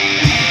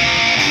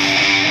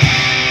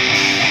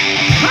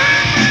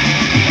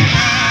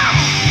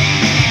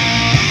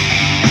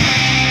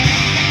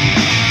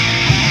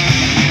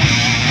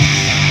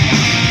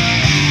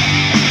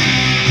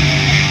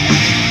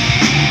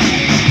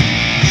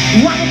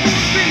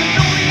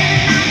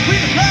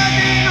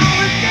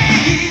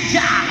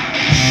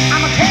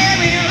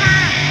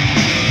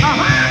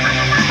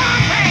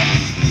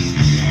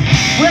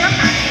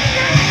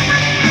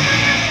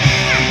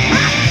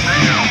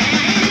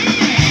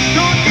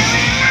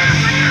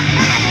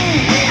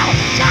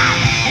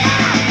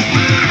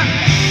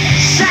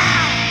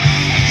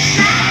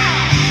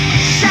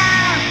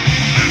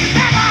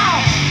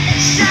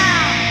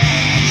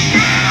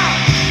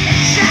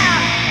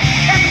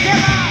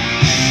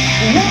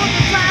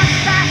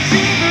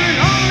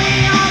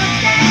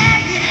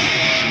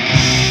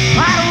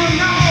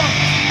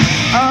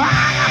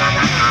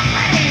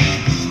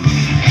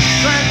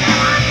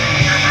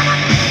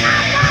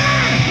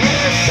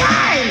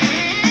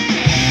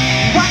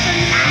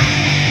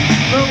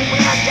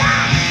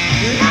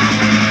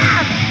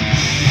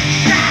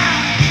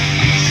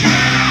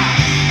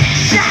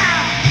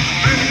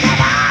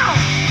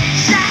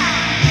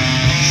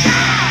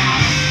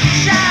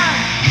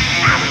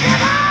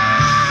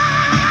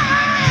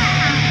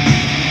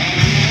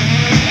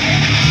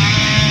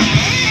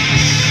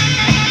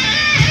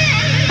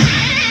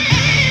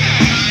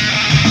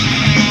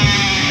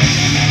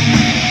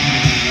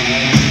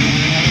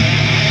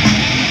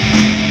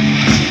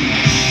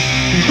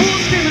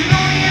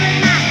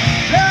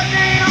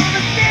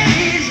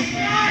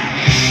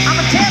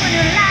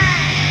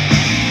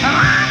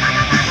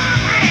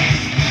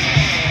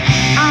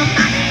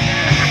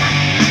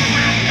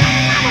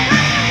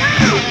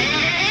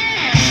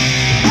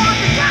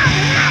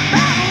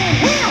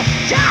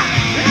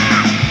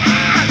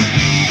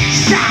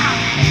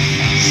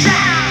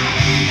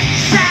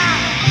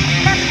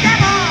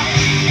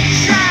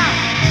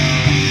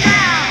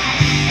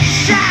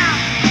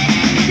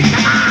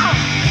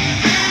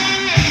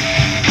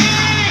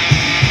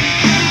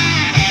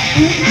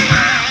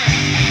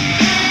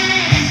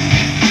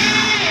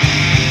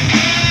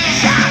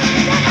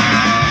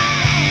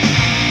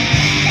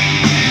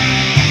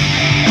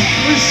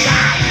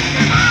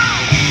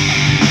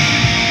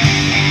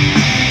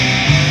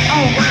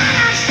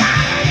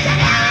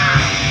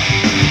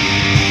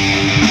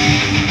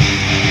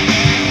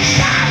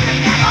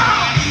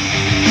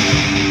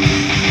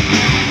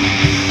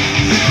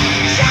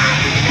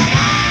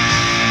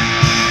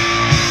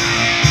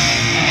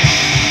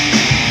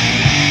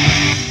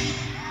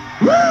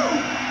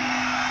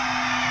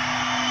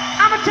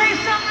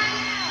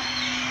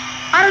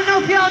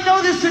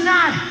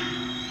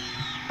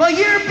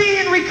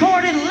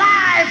 recorded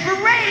live for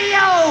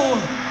radio.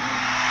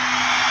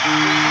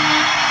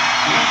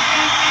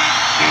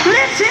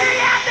 Let's hear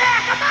you out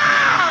there, come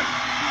on!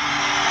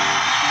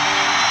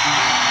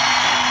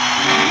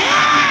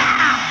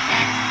 Yeah!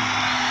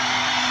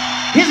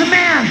 Here's a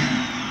man.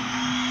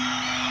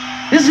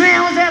 This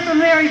man was at the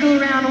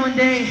merry-go-round one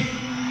day,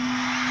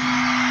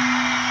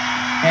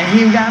 and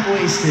he got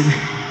wasted.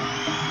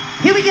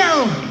 Here we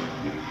go.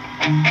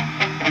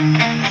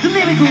 The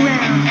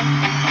merry-go-round.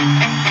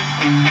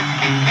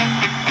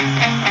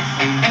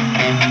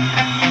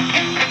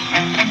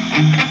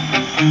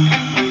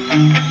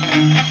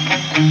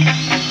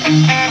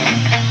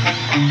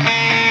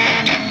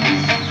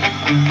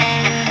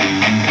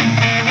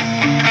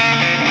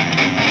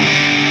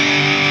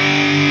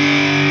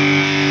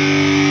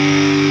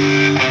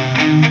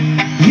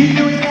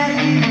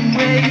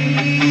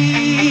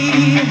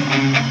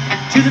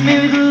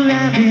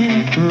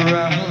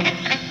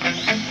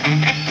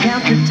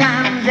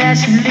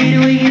 She laid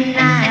away at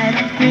night,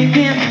 I'm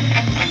thinking,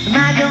 am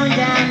I going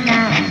down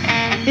now?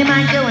 Am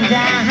I going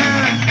down?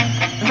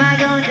 Am I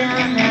going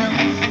down now?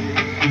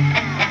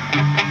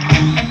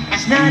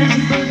 It's not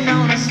easy putting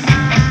on a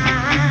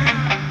smile.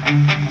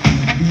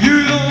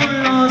 You're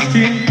long lost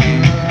in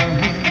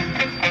love.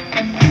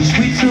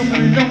 Sweet soul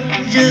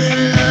alone, just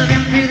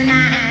loving through the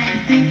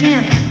night.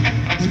 Thinking,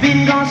 it's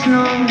been gone so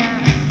long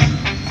now.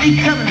 They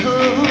coming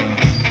home,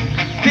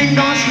 been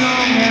gone so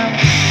long now.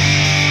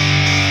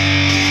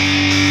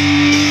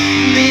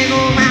 Baby, go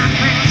round,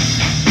 round.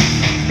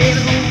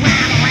 Baby, go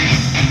round, round.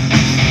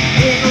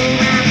 Baby, go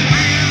round,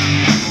 round.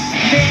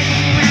 Baby, go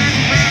round,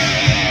 round.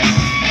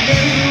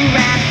 Baby, go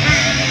round,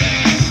 round.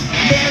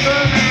 Baby, go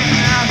round,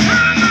 round.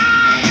 Come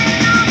on, baby,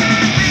 go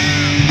round,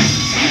 round.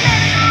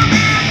 Baby, go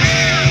round,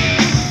 round.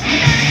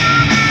 Baby, go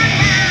round,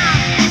 round.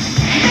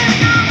 Baby,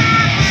 go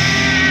round, round.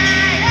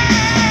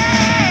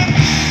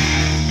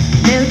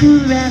 Baby, go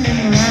round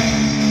and round.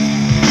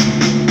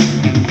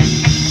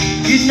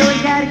 You know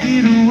you gotta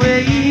get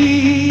away.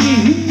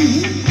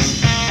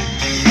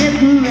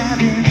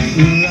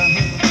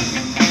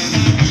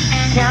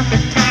 Count the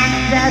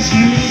times that she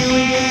lead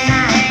away at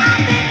night. I'm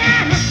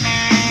thinking,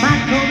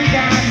 might go me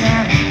down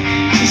now.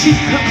 And she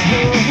comes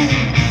home,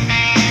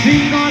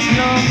 been gone so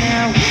long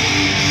now.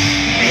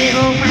 Baby,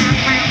 go round,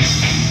 round.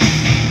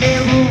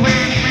 Baby, go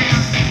round,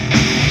 round.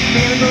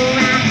 Baby, go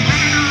round,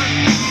 round.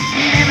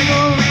 Baby, go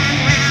round,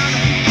 round.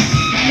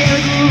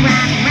 Baby, go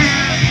round,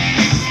 round.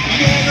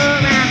 Baby, go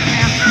round,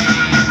 round.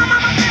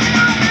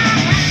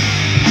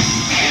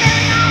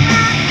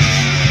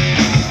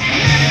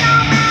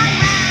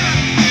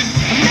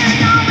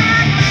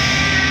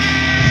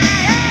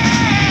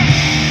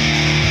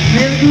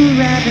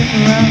 Rabbit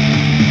run,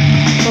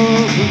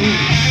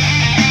 oh.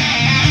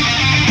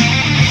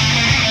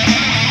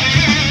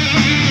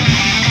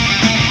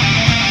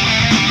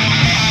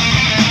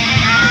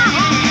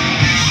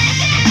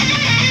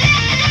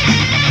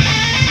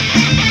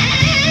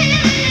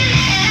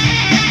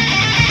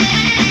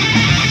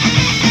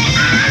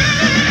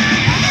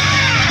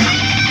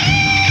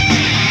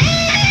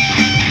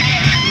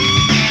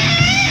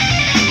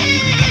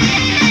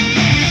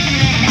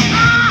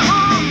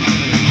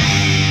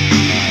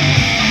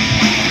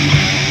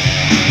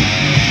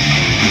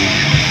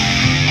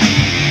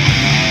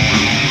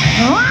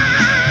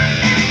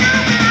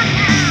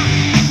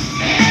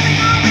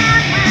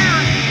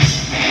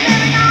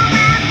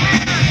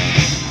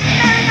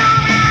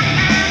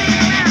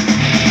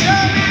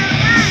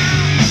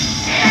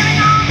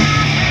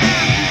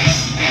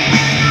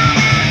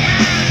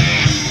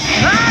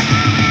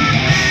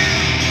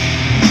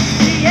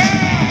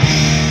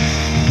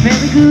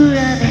 Good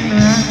at it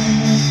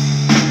right.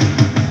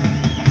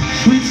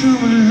 Sweet soul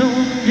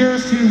alone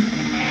just to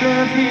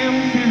love him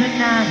through the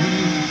night.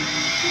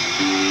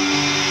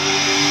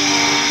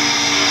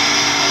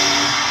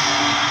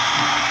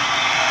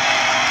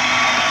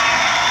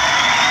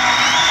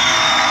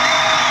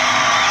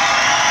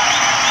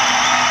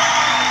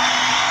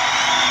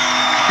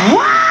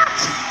 What?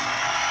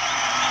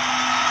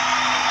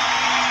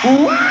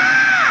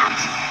 What?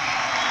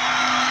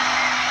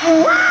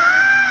 What?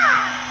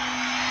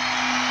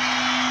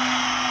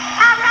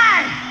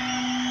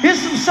 Here's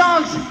some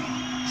songs,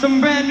 some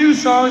brand new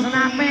songs, and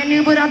not brand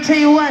new, but I'll tell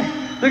you what,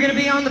 they're gonna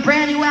be on the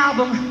brand new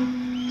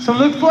album, so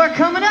look for it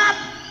coming up.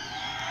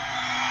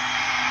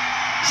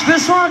 It's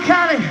this one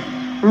called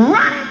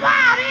Running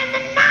Wild in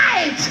the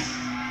Night.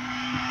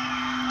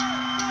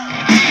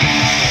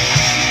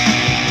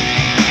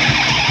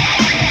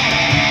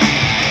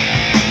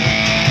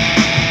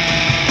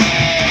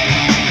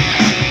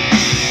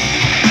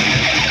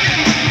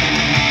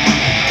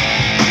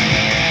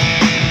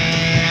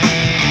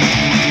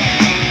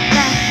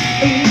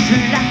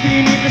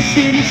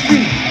 City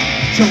street,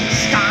 don't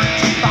start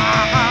to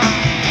far.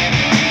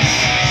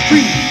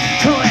 Street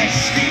toys,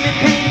 screaming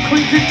pain,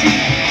 clinker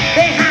teeth,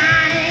 they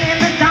hide in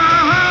the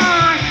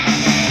dark.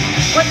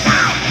 What's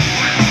out?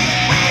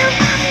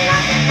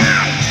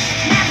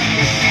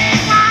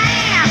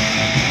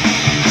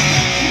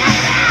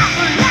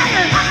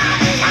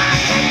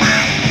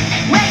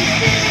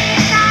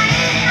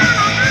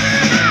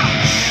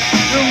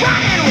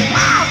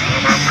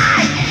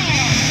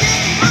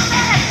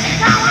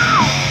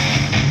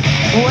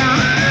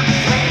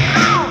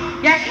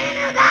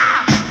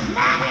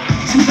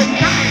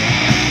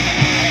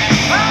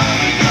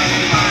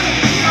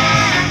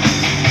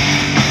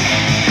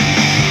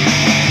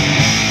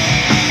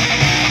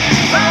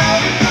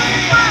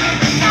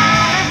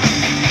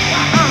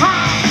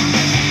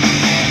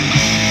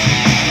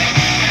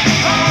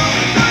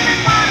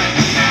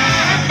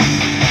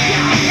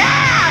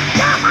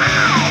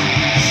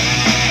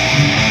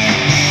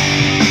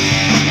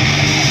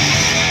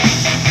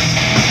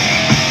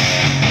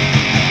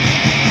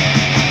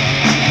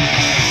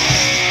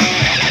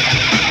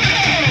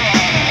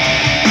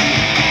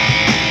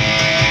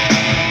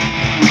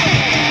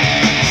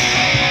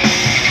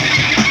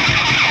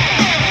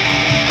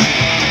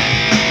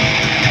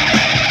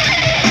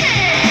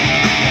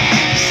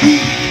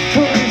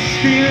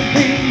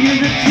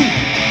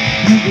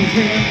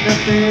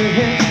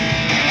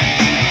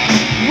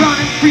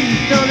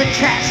 throw the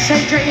trash,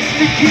 say dress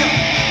to kill.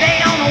 They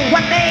don't know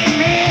what they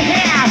may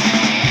have.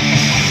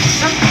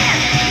 The man,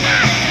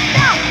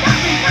 no,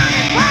 money,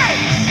 money, play.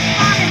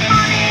 Money,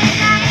 money,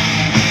 money.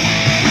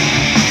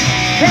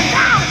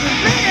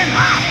 10,000 bleeding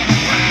heart.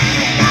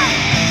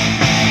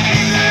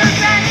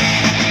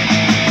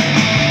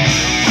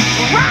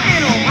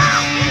 Running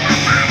around in the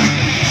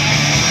night.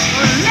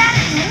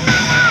 Letting no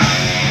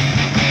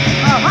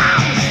one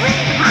around the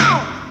sweet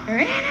home.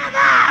 Into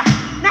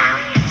the, now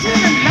into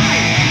the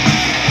night.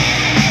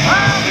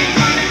 Oh, we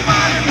running,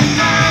 running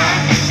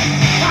tonight.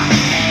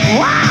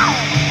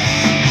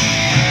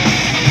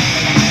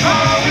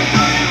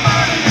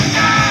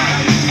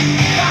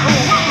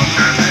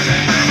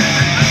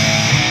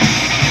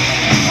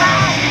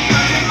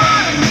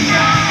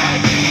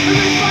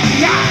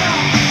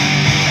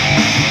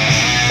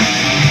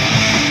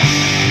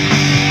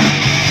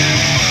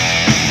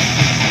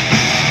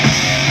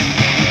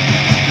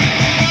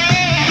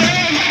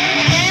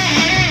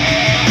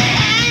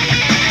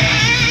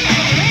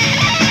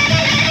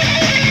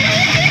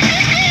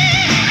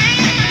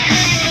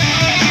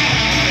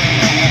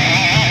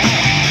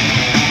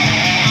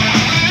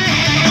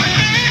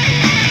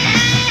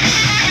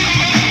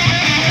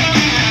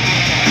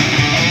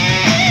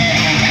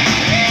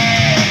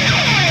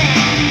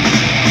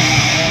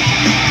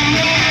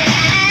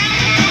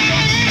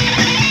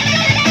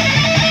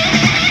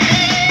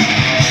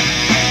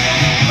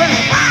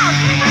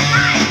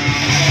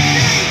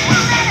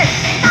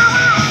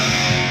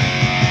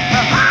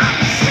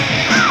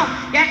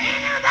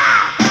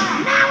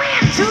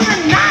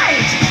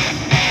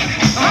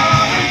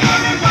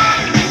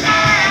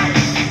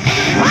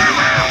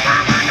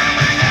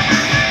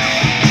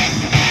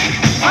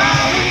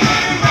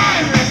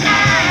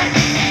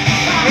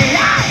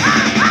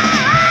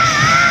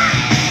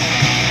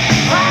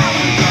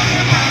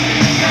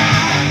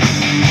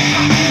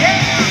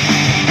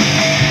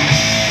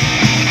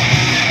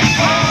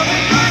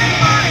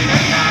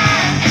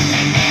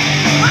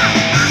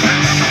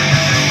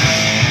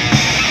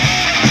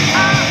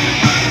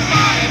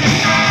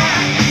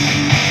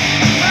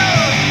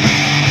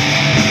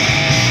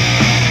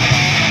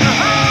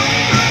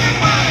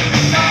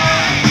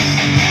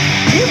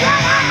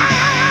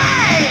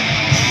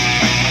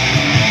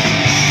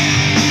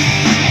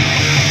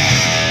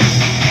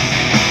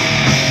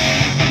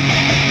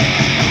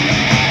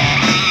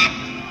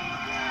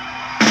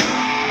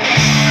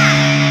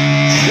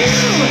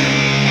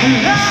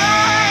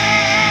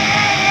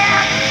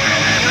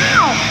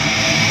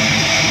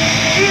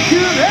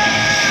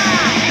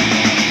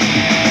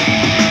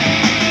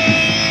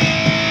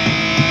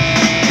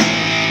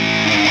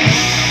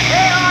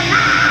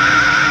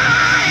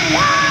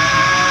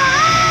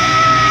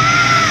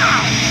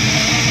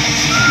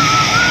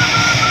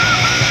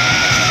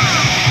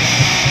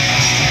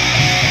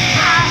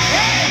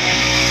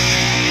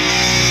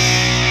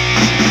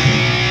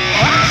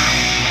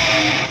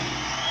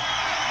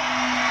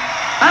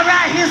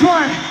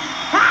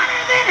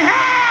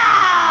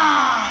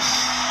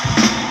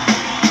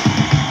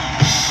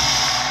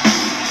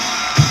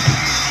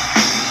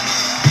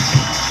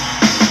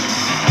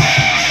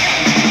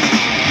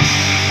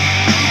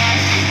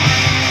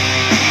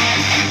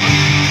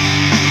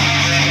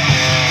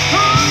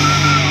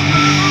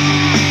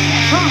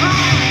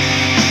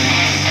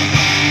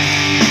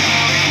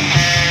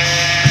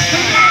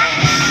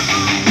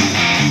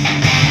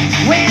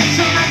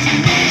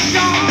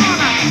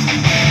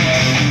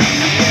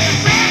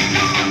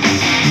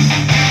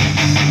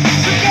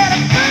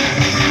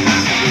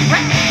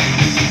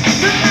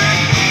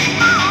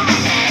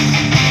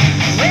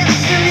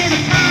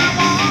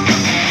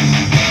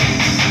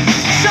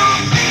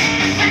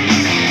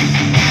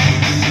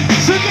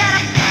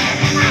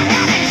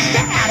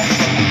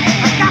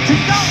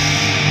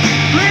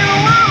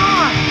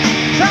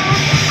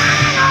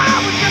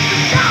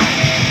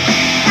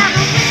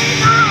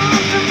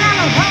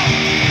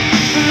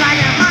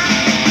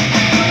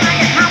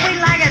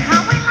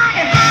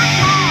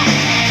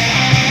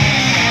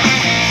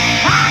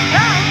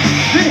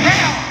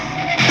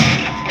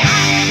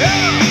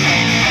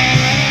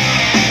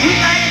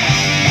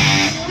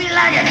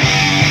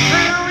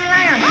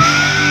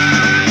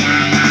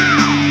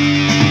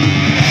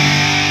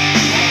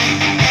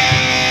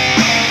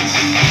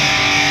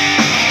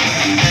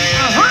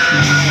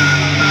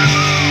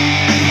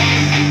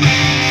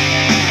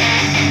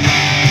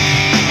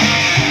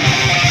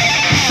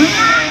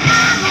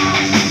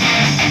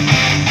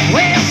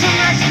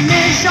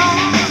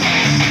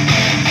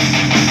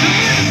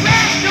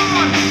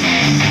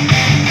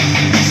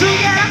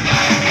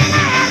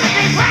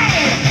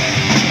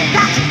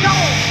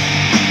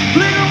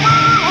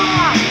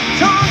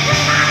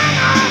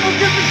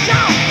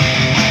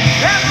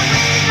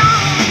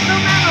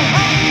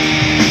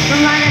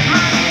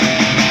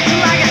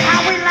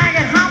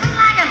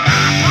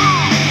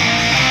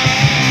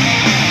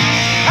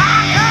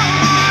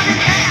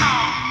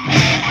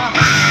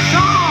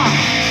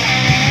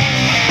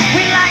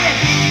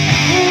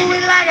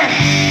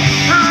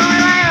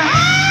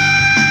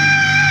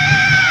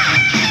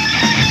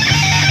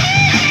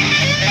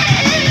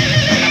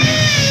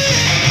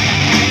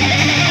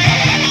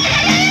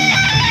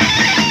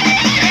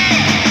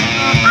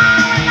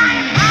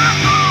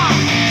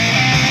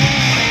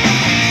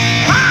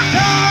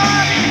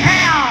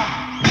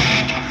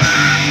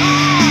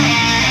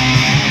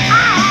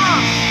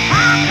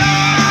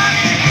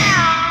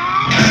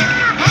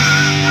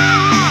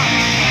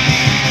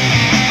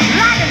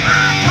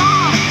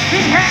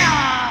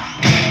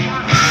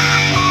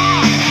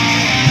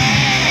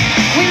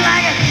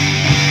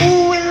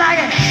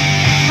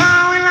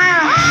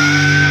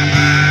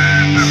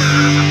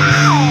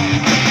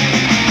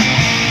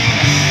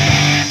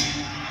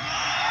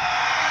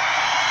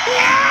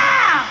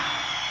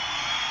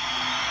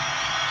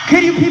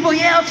 people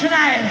yell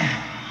tonight?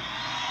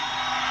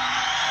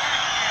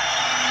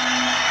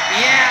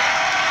 Yeah.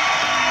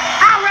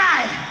 All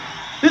right.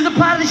 This is a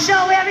part of the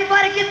show where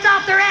everybody gets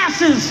off their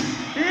asses.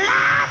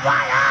 Live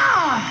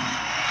wire.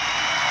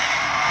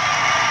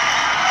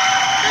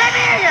 Let me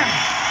hear you.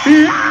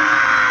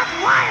 Live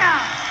wire.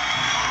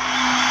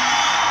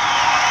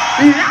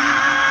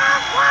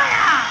 Live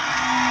wire.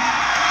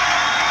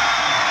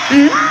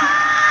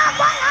 Live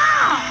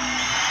wire.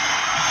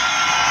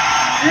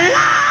 Live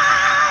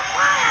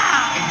wire.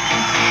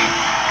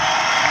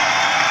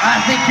 I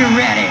think you're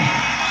ready.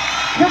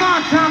 Come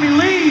on, Tommy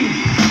Lee.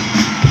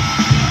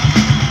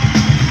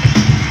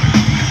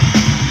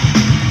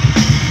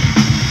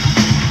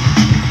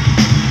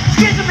 Let's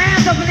get some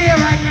hands up in the air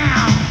right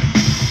now.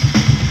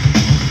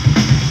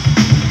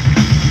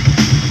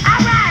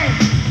 All right,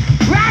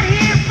 right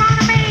here in front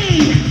of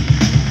me.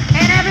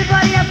 And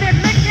everybody up there,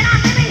 let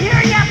me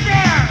hear you up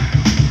there.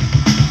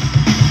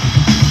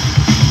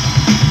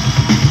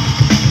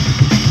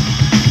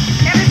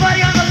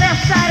 Everybody on the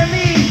left side of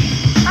me.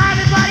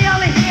 Everybody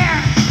over here.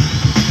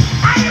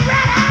 Are you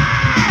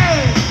ready?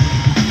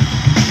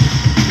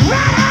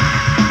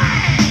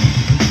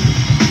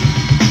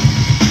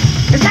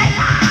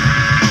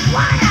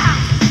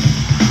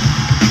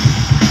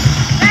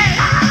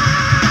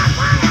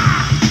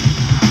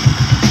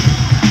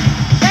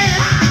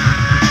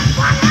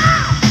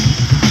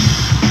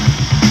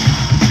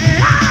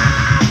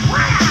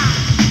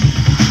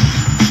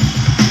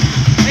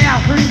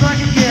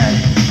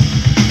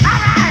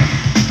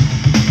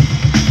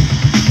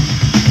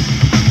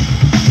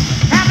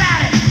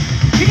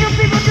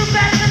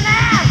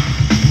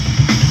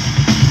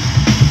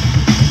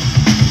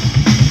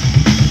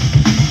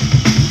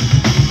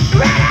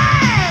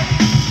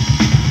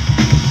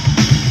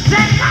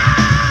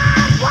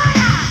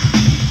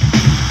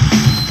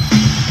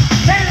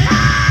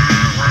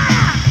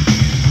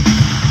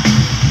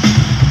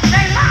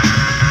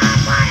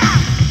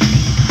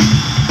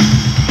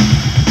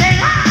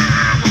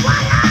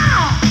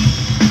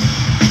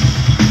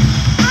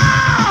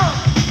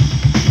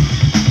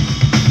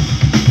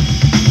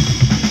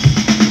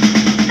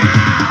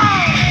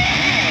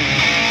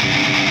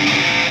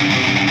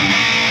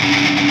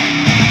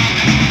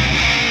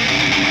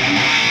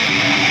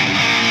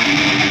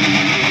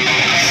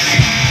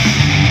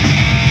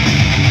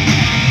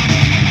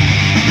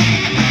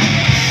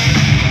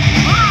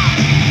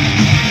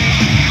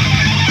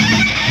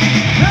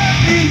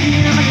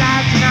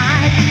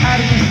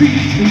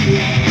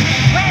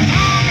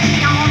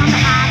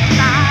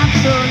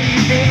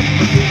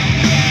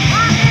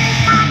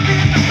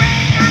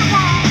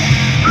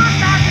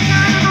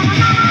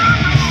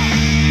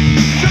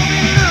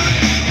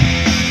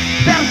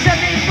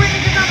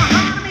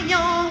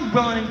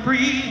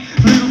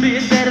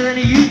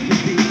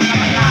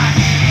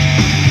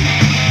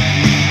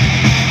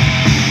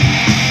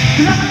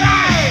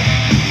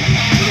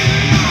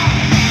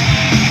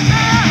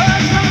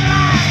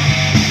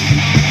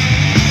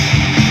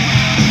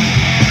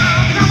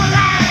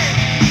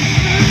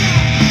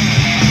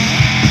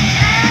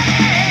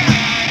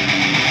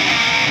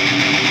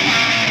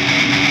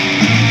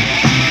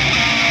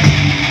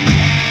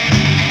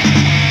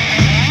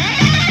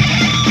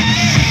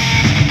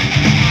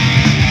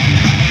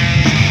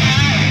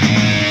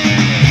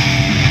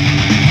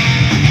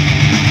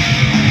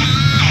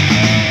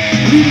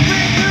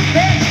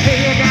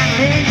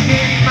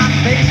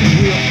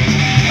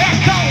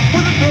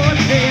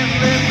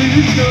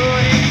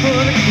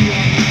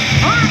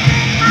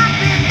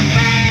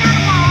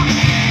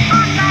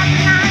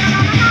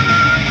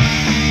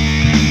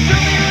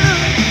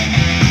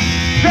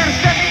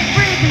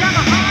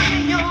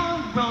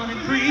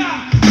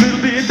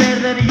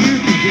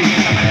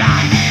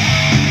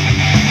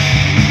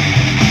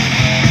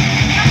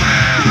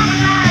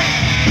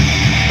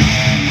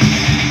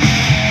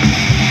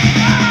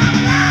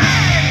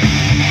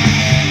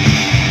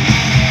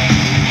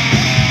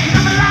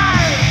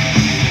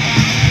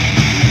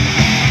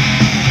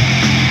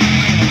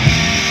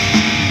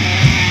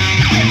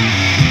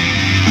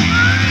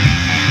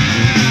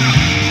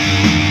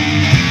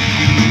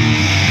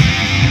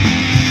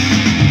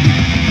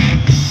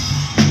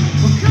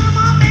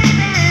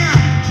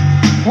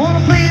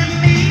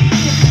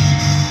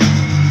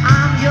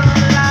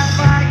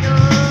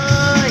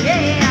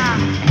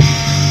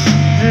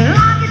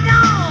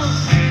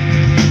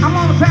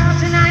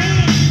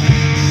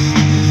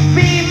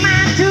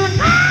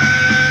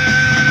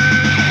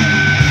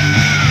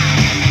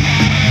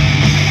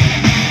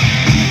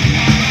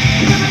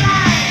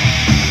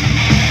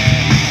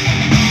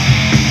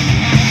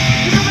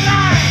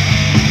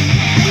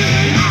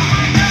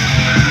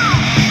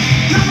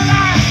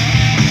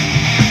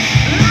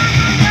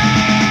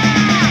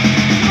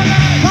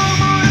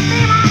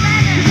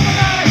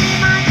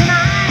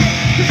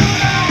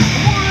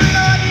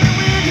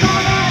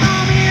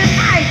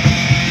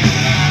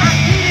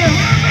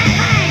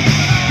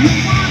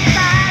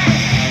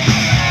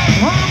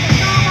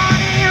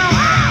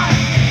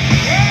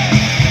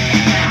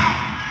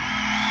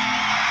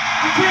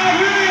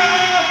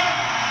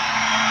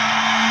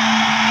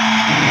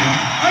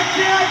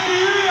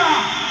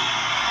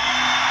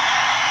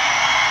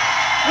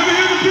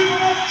 people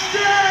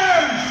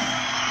upstairs!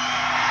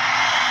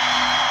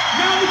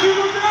 Now the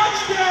people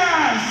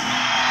downstairs!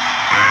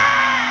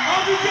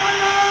 All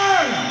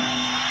together!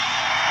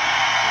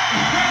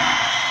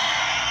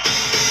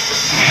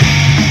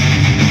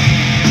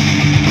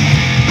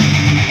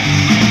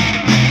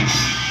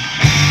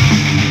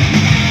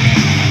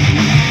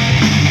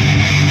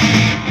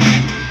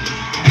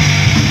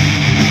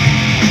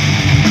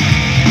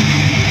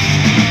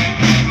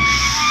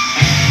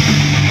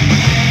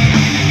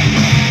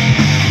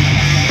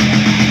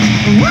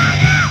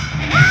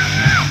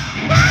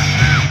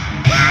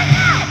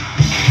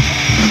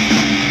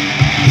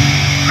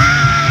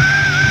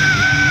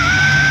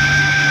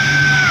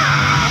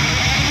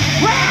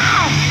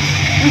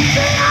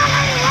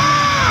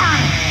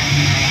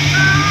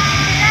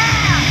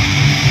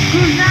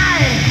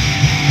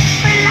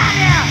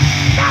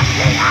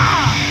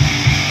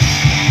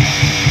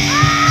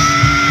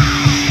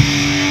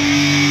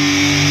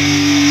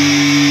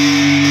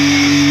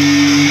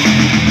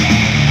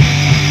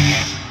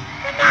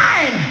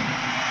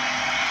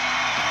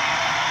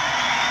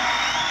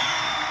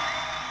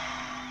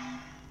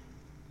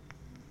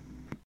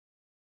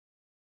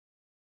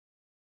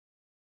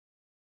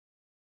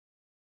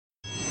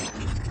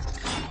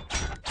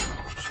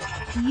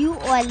 You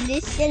are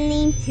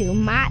listening to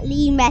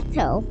Motley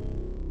Metal.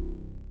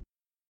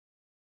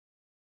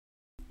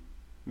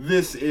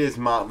 This is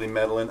Motley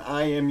Metal, and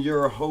I am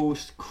your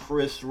host,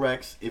 Chris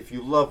Rex. If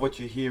you love what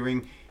you're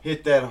hearing,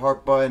 hit that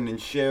heart button and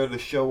share the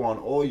show on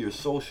all your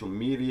social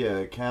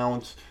media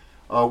accounts.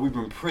 We've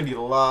been pretty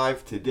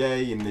live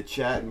today in the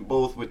chat, and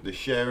both with the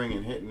sharing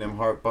and hitting them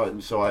heart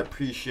buttons, so I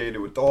appreciate it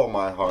with all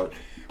my heart.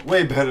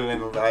 Way better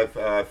than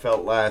I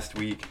felt last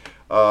week.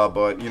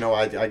 But you know,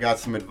 I got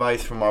some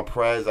advice from our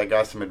prez. I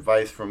got some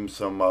advice from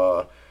some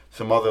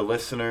other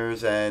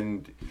listeners,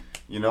 and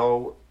you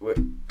know,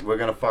 we're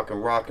gonna fucking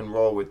rock and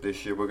roll with this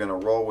shit. We're gonna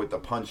roll with the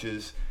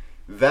punches.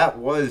 That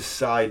was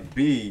side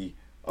B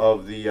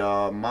of the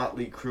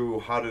Motley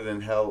Crue Hotter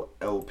Than Hell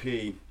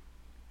LP.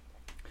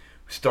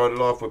 We started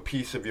off with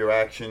Piece of Your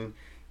Action,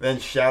 then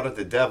Shout at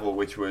the Devil,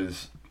 which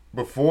was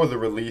before the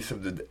release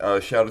of the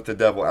Shout at the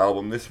Devil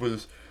album. This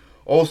was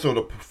also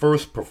the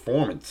first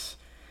performance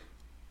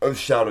of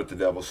Shout at the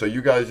Devil. So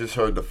you guys just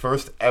heard the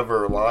first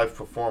ever live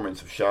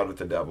performance of Shout at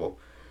the Devil,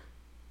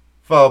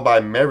 followed by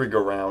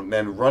Merry-Go-Round,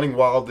 then Running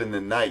Wild in the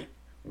Night,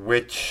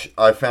 which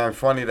I found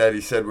funny that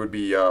he said would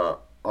be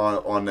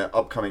on the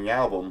upcoming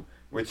album,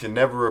 which it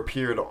never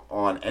appeared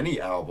on any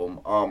album.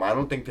 I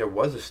don't think there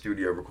was a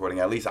studio recording,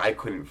 at least I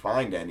couldn't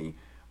find any.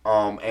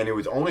 And it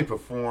was only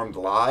performed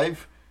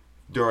live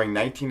during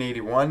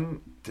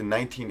 1981 to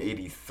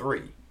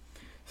 1983.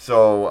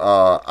 So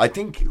I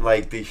think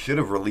like they should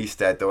have released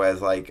that though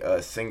as like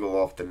a single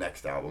off the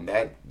next album.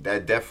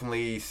 That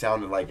definitely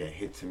sounded like a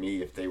hit to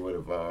me if they would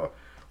have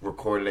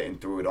recorded it and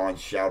threw it on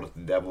Shout at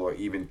the Devil or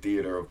even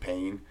Theater of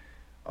Pain.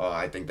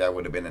 I think that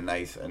would have been a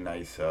nice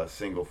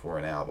single for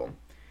an album.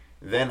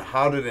 Then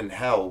Hotter Than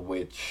Hell,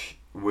 which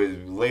was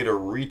later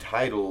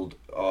retitled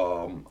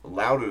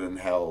Louder Than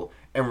Hell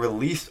and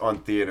released on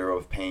Theater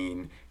of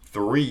Pain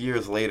 3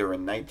 years later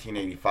in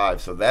 1985.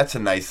 So that's a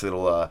nice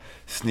little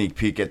sneak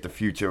peek at the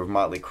future of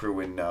Motley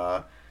Crue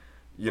and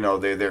you know,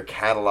 their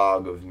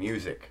catalog of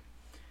music.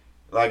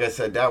 Like I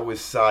said, that was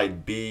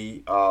side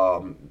B.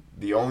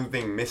 The only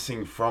thing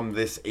missing from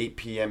this 8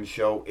 p.m.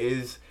 show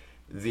is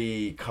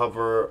the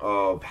cover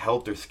of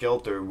Helter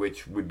Skelter,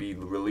 which would be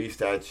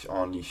released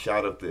on the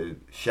Shout at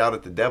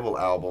the Devil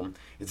album.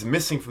 It's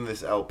missing from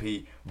this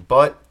LP,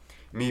 but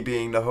me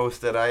being the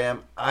host that I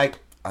am, I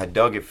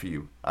dug it for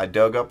you. I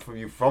dug up for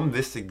you from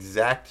this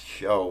exact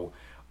show.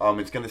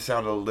 It's going to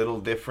sound a little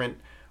different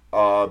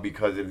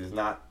because it is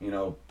not, you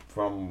know,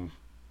 from,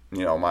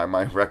 you know,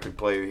 my record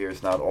player here.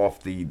 It's not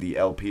off the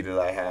LP that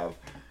I have.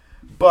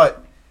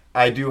 But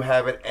I do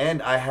have it,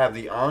 and I have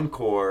the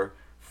encore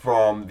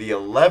from the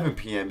 11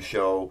 p.m.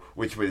 show,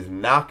 which was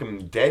Knock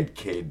 'Em Dead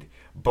Kid,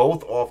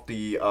 both off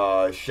the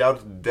Shout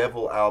at the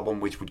Devil album,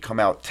 which would come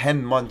out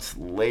 10 months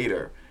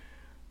later.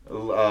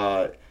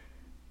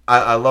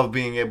 I love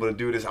being able to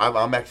do this.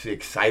 I'm actually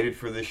excited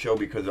for this show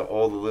because of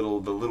all the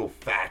little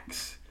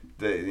facts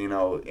that, you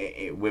know,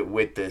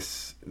 with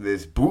this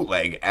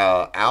bootleg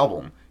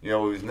album. You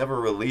know, it was never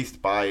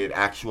released by an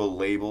actual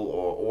label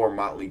or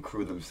Motley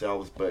Crue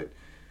themselves, but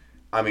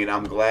I mean,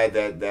 I'm glad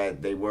that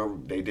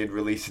they did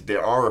release it.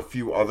 There are a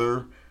few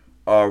other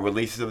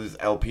releases of this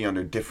LP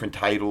under different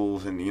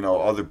titles and, you know,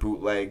 other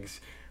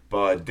bootlegs,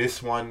 but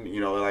this one,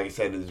 you know, like I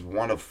said, is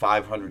one of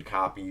 500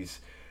 copies.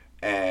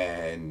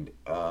 And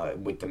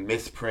with the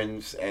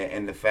misprints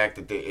and the fact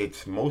that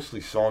it's mostly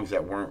songs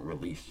that weren't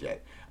released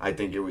yet, I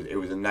think it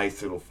was a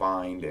nice little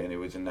find, and it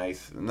was a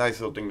nice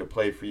little thing to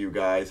play for you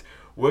guys.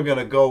 We're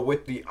gonna go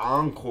with the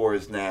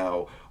encores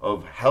now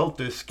of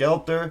Helter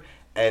Skelter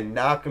and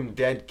Knock 'Em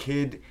Dead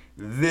Kid.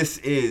 This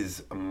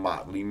is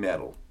Motley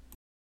Metal.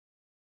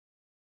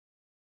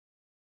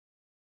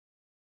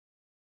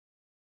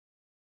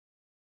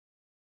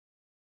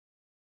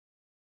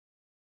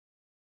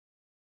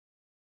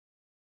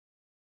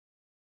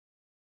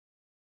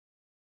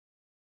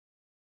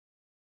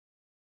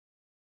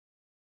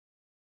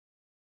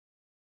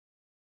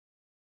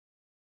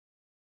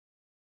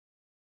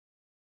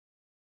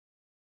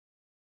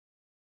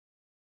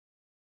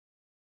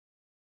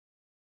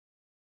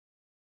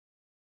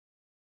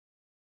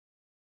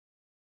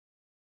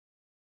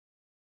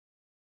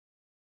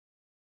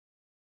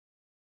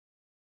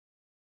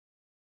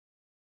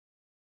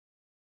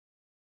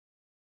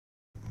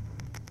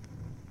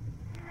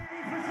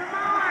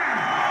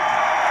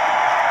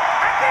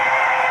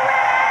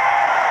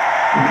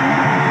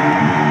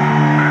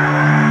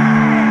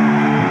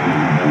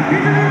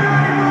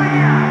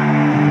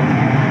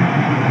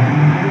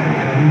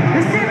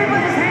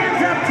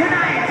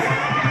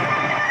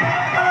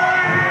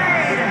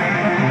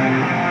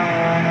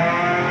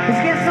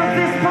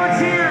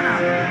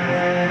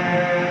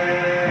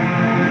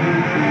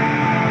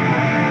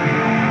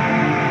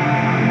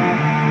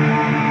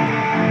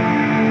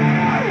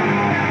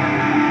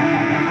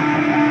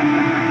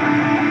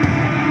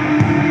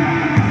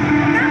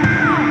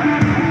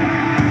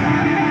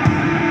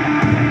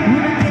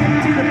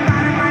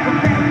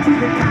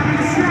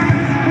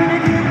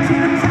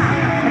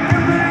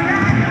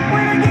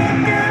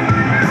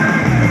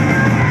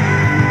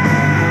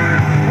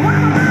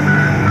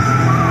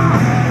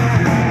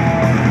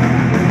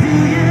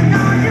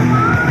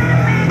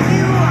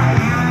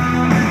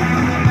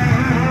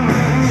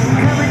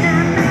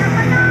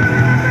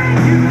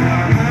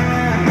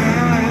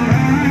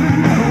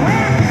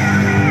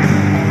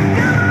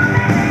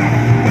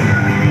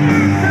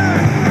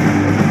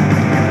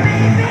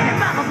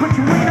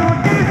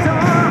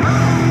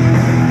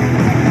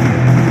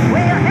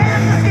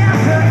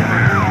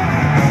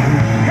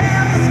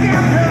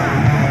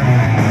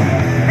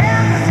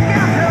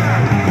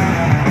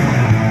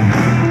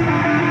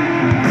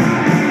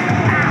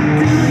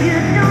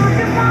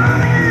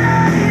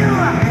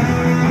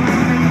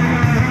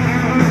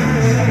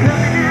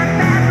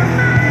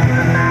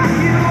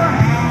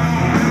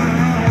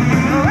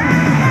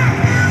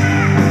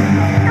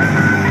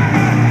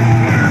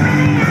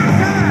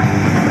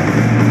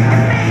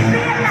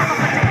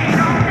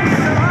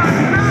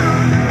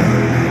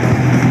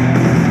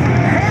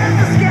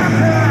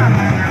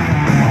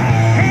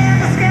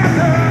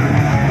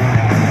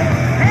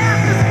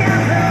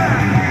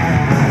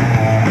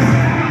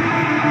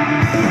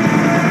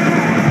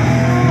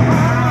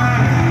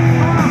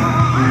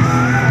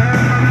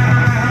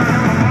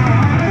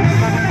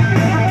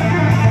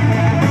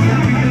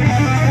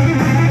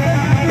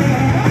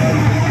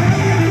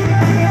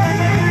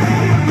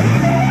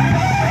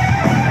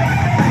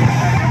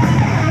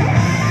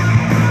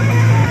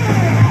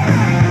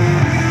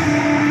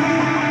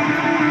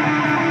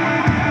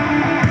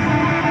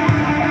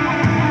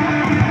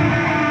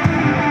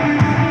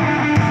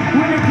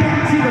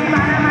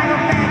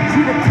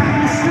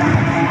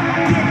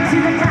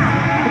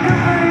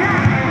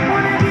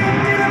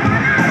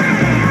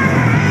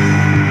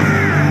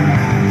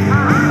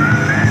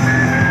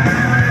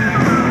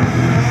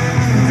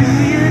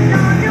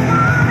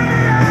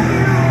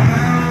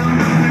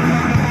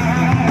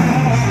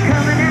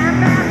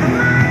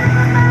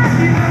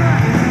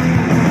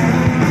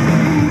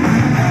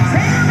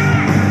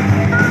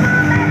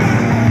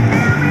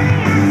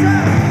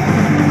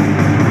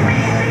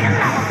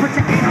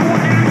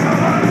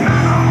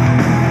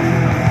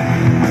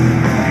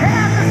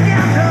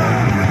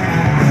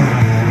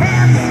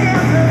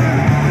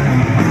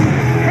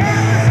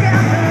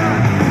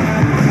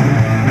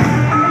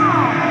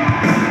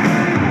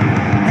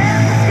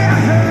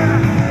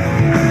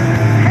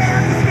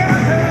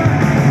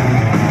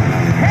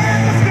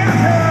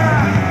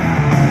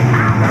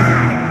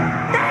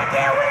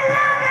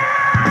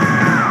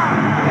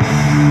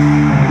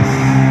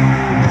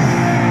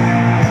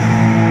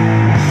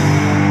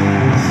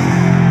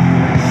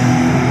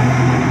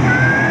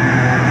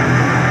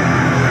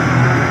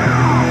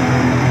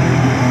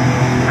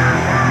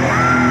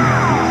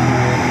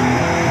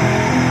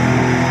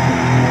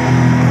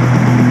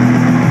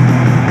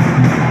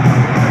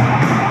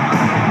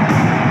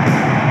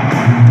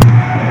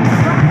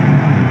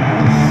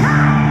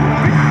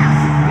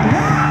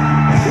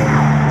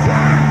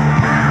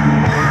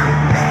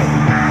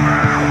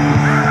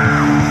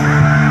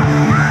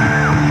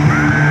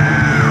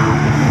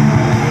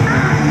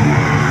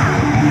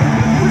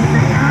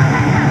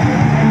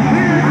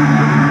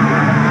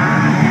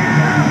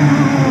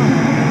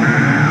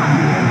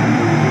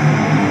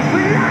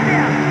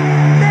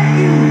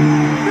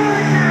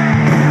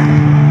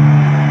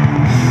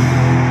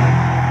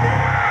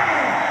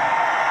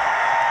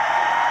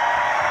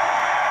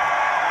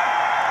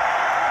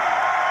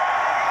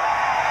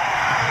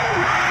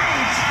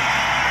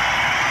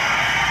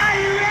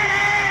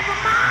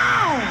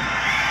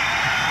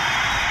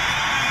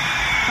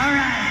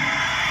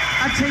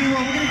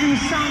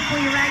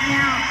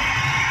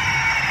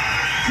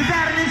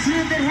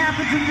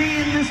 happened to me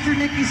and Mr.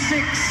 Nicky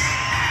Six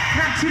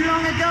not too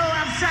long ago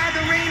outside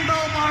the Rainbow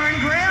Bar and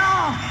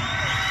Grill.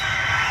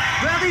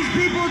 Well, these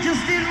people just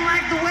didn't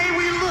like the way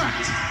we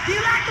looked. Do you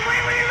like the way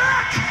we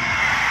look?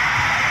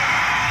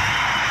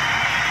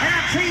 And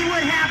I'll tell you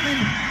what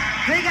happened.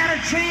 They got a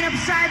chain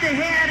upside the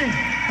head,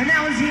 and that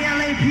was the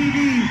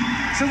LAPD.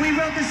 So we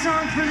wrote the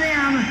song for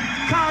them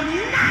called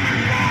Not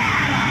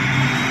Bad.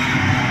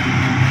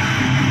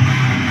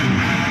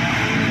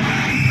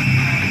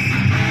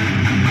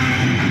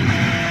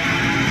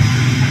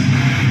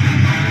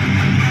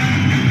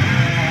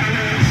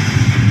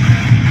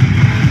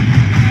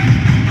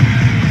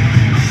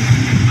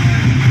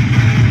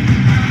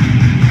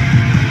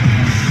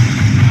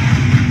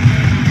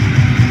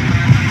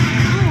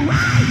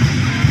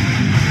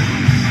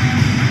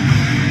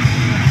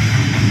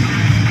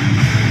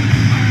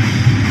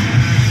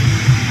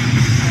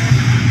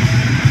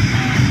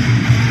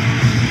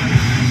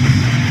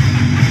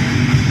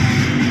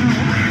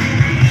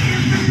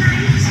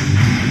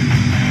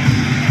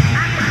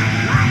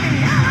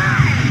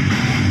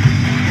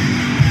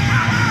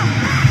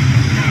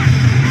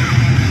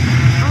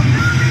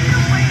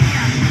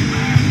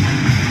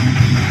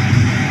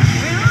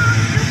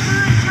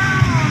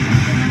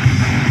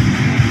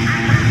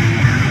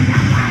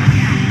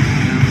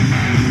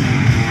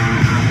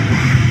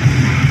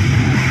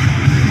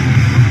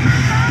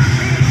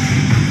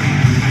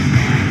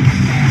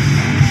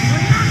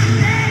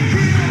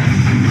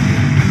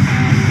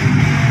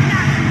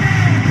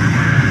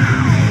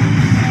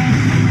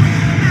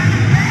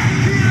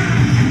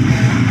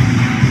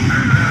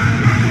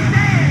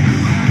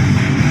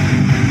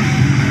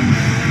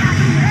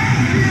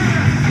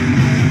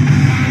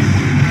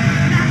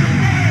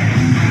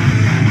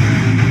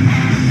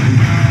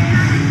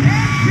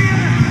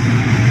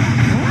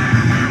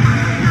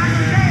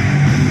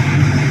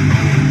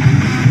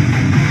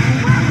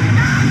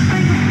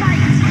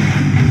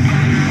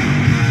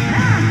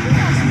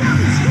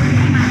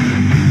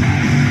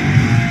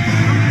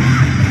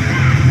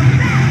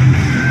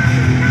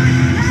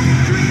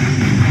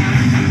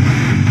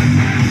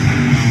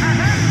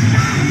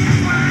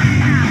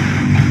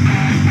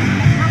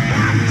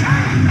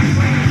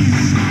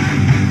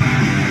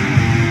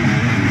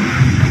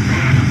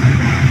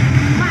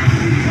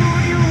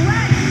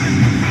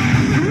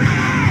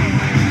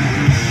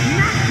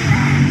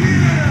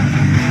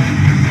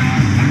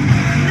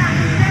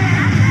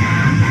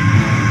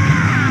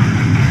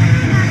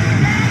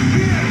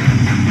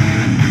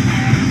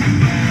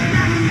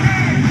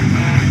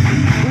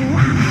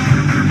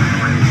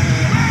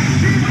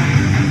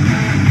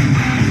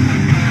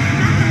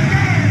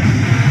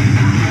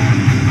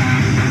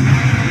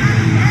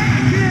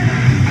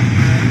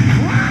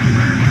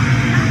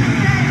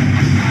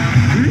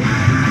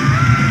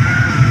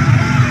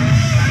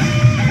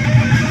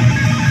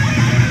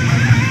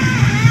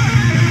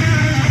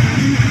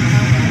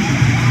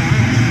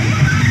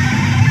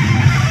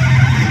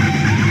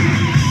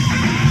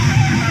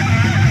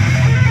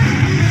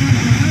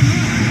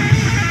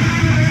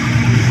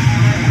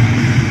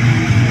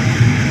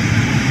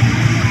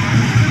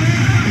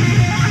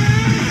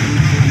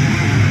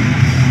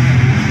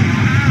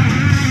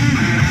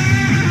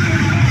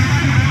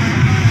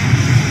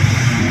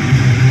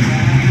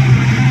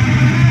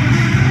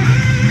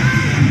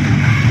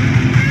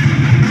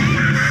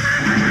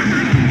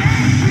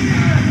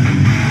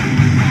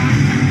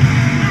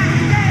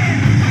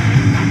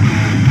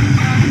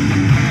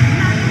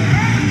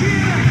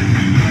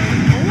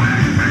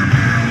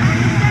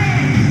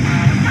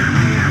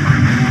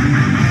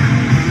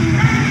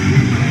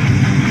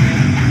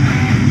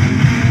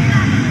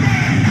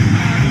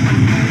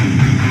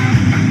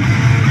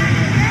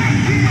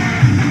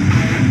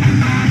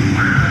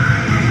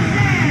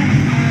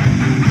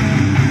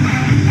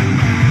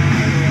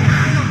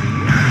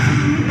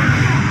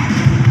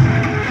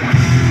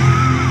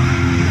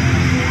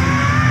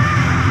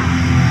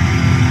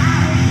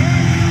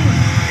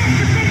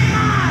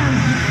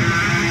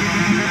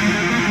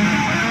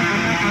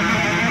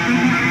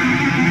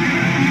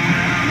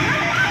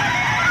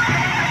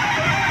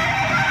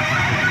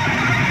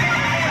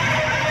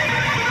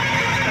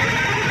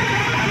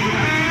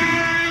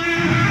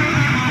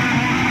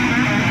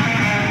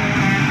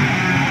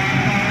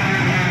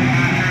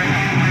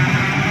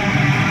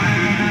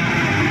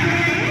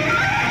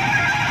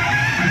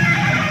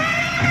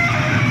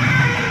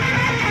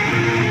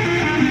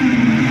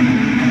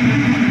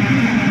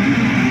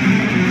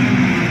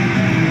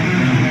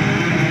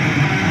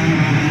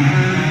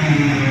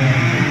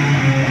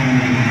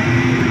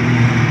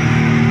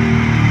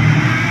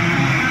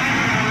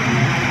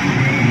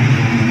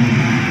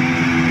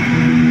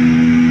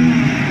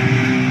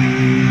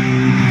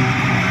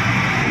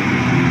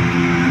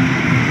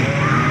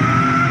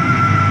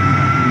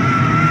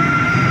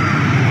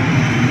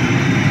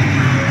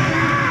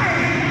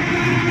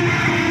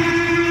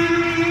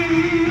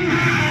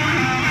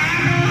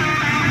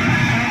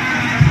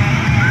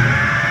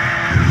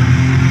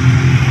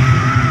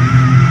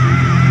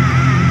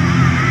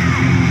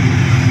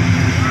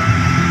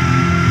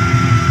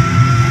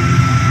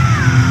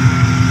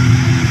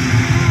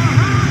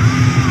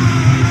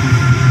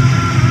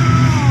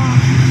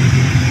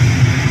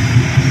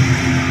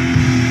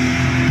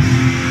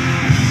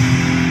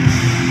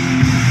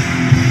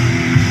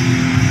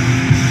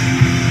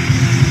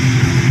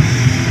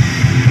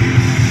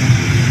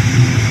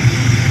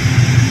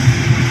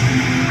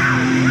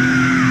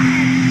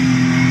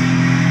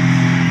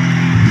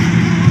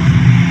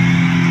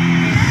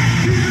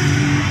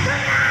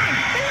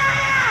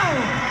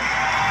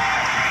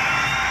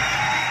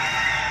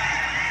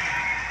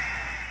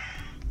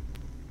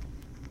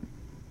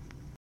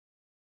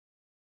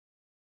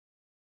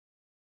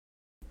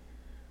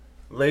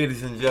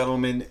 Ladies and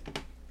gentlemen,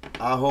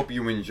 I hope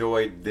you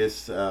enjoyed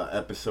this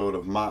episode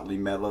of Motley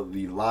Metal,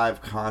 the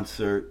live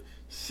concert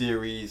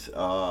series.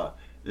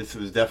 This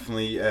was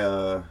definitely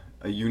a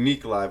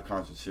unique live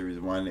concert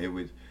series. One, it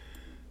was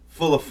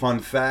full of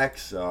fun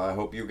facts. I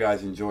hope you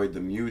guys enjoyed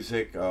the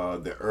music,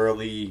 the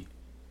early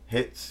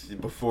hits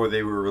before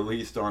they were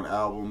released on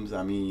albums.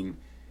 I mean,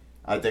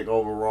 I think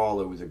overall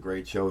it was a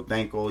great show.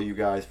 Thank all you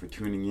guys for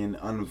tuning in.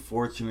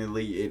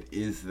 Unfortunately, it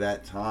is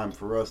that time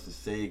for us to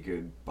say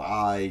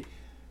goodbye.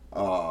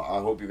 I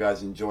hope you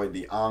guys enjoyed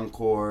the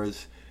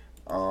encores.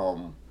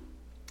 And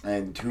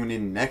tune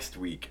in next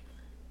week,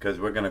 because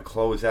we're going to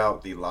close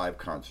out the live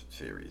concert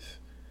series.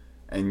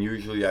 And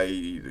usually I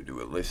either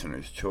do a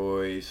listener's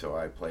choice or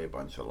I play a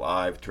bunch of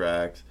live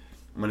tracks.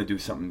 I'm going to do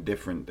something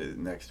different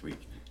next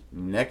week.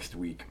 Next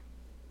week,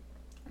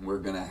 we're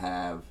going to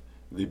have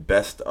the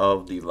best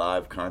of the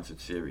live concert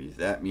series.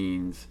 That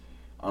means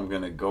I'm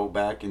going to go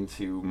back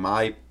into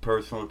my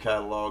personal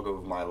catalog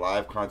of my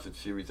live concert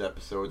series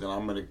episodes, and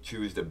I'm going to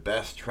choose the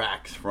best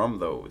tracks from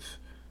those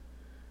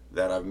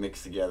that I've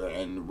mixed together,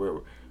 and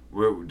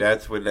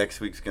that's what next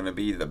week's going to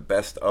be, the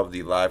best of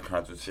the live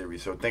concert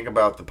series. So think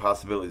about the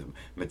possibilities: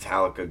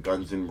 Metallica,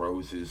 Guns N'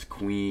 Roses,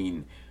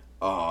 Queen,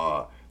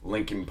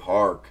 Linkin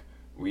Park.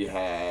 We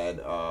had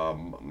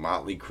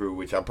Motley Crue,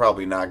 which I'm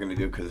probably not going to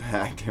do because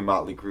I did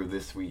Motley Crue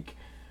this week.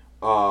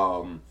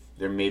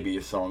 There may be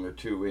a song or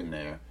two in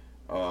there.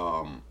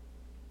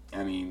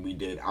 I mean, we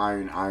did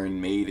Iron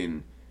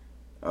Maiden.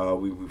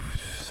 We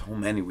so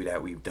many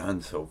that we've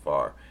done so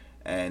far,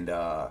 and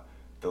the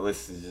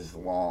list is just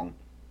long.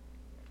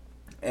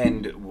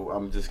 And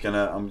I'm just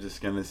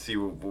gonna see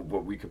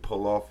what we could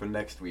pull off for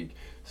next week.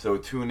 So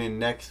tune in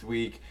next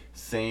week,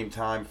 same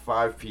time,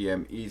 5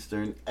 p.m.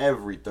 Eastern,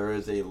 every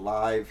Thursday,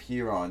 live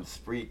here on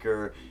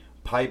Spreaker,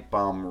 Pipe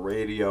Bomb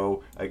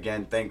Radio.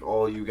 Again, thank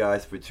all you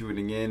guys for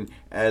tuning in.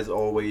 As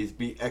always,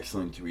 be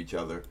excellent to each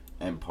other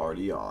and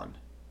party on.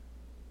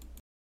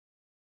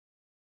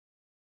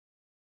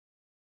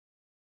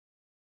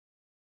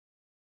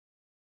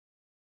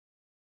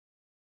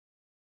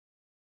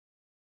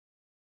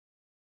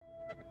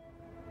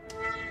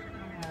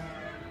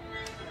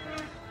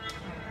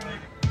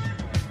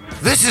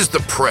 This is the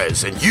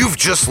Prez, and you've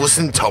just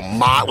listened to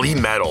Motley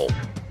Metal,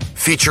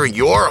 featuring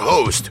your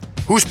host,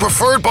 who's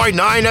preferred by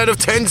 9 out of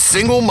 10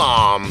 single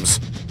moms,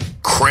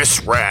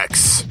 Chris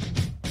Rex.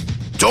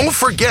 Don't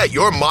forget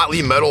your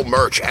Motley Metal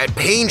merch at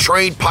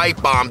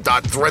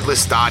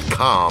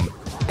paintrainpipebomb.threadless.com,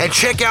 and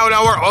check out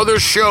our other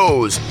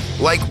shows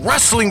like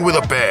Wrestling with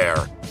a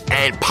Bear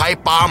and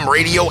Pipe Bomb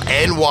Radio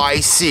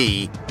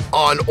NYC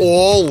on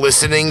all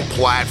listening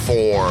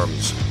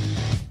platforms.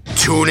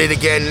 Tune in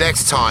again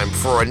next time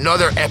for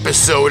another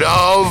episode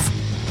of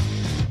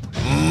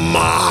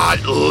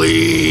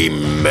Motley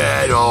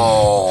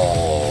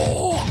Metal.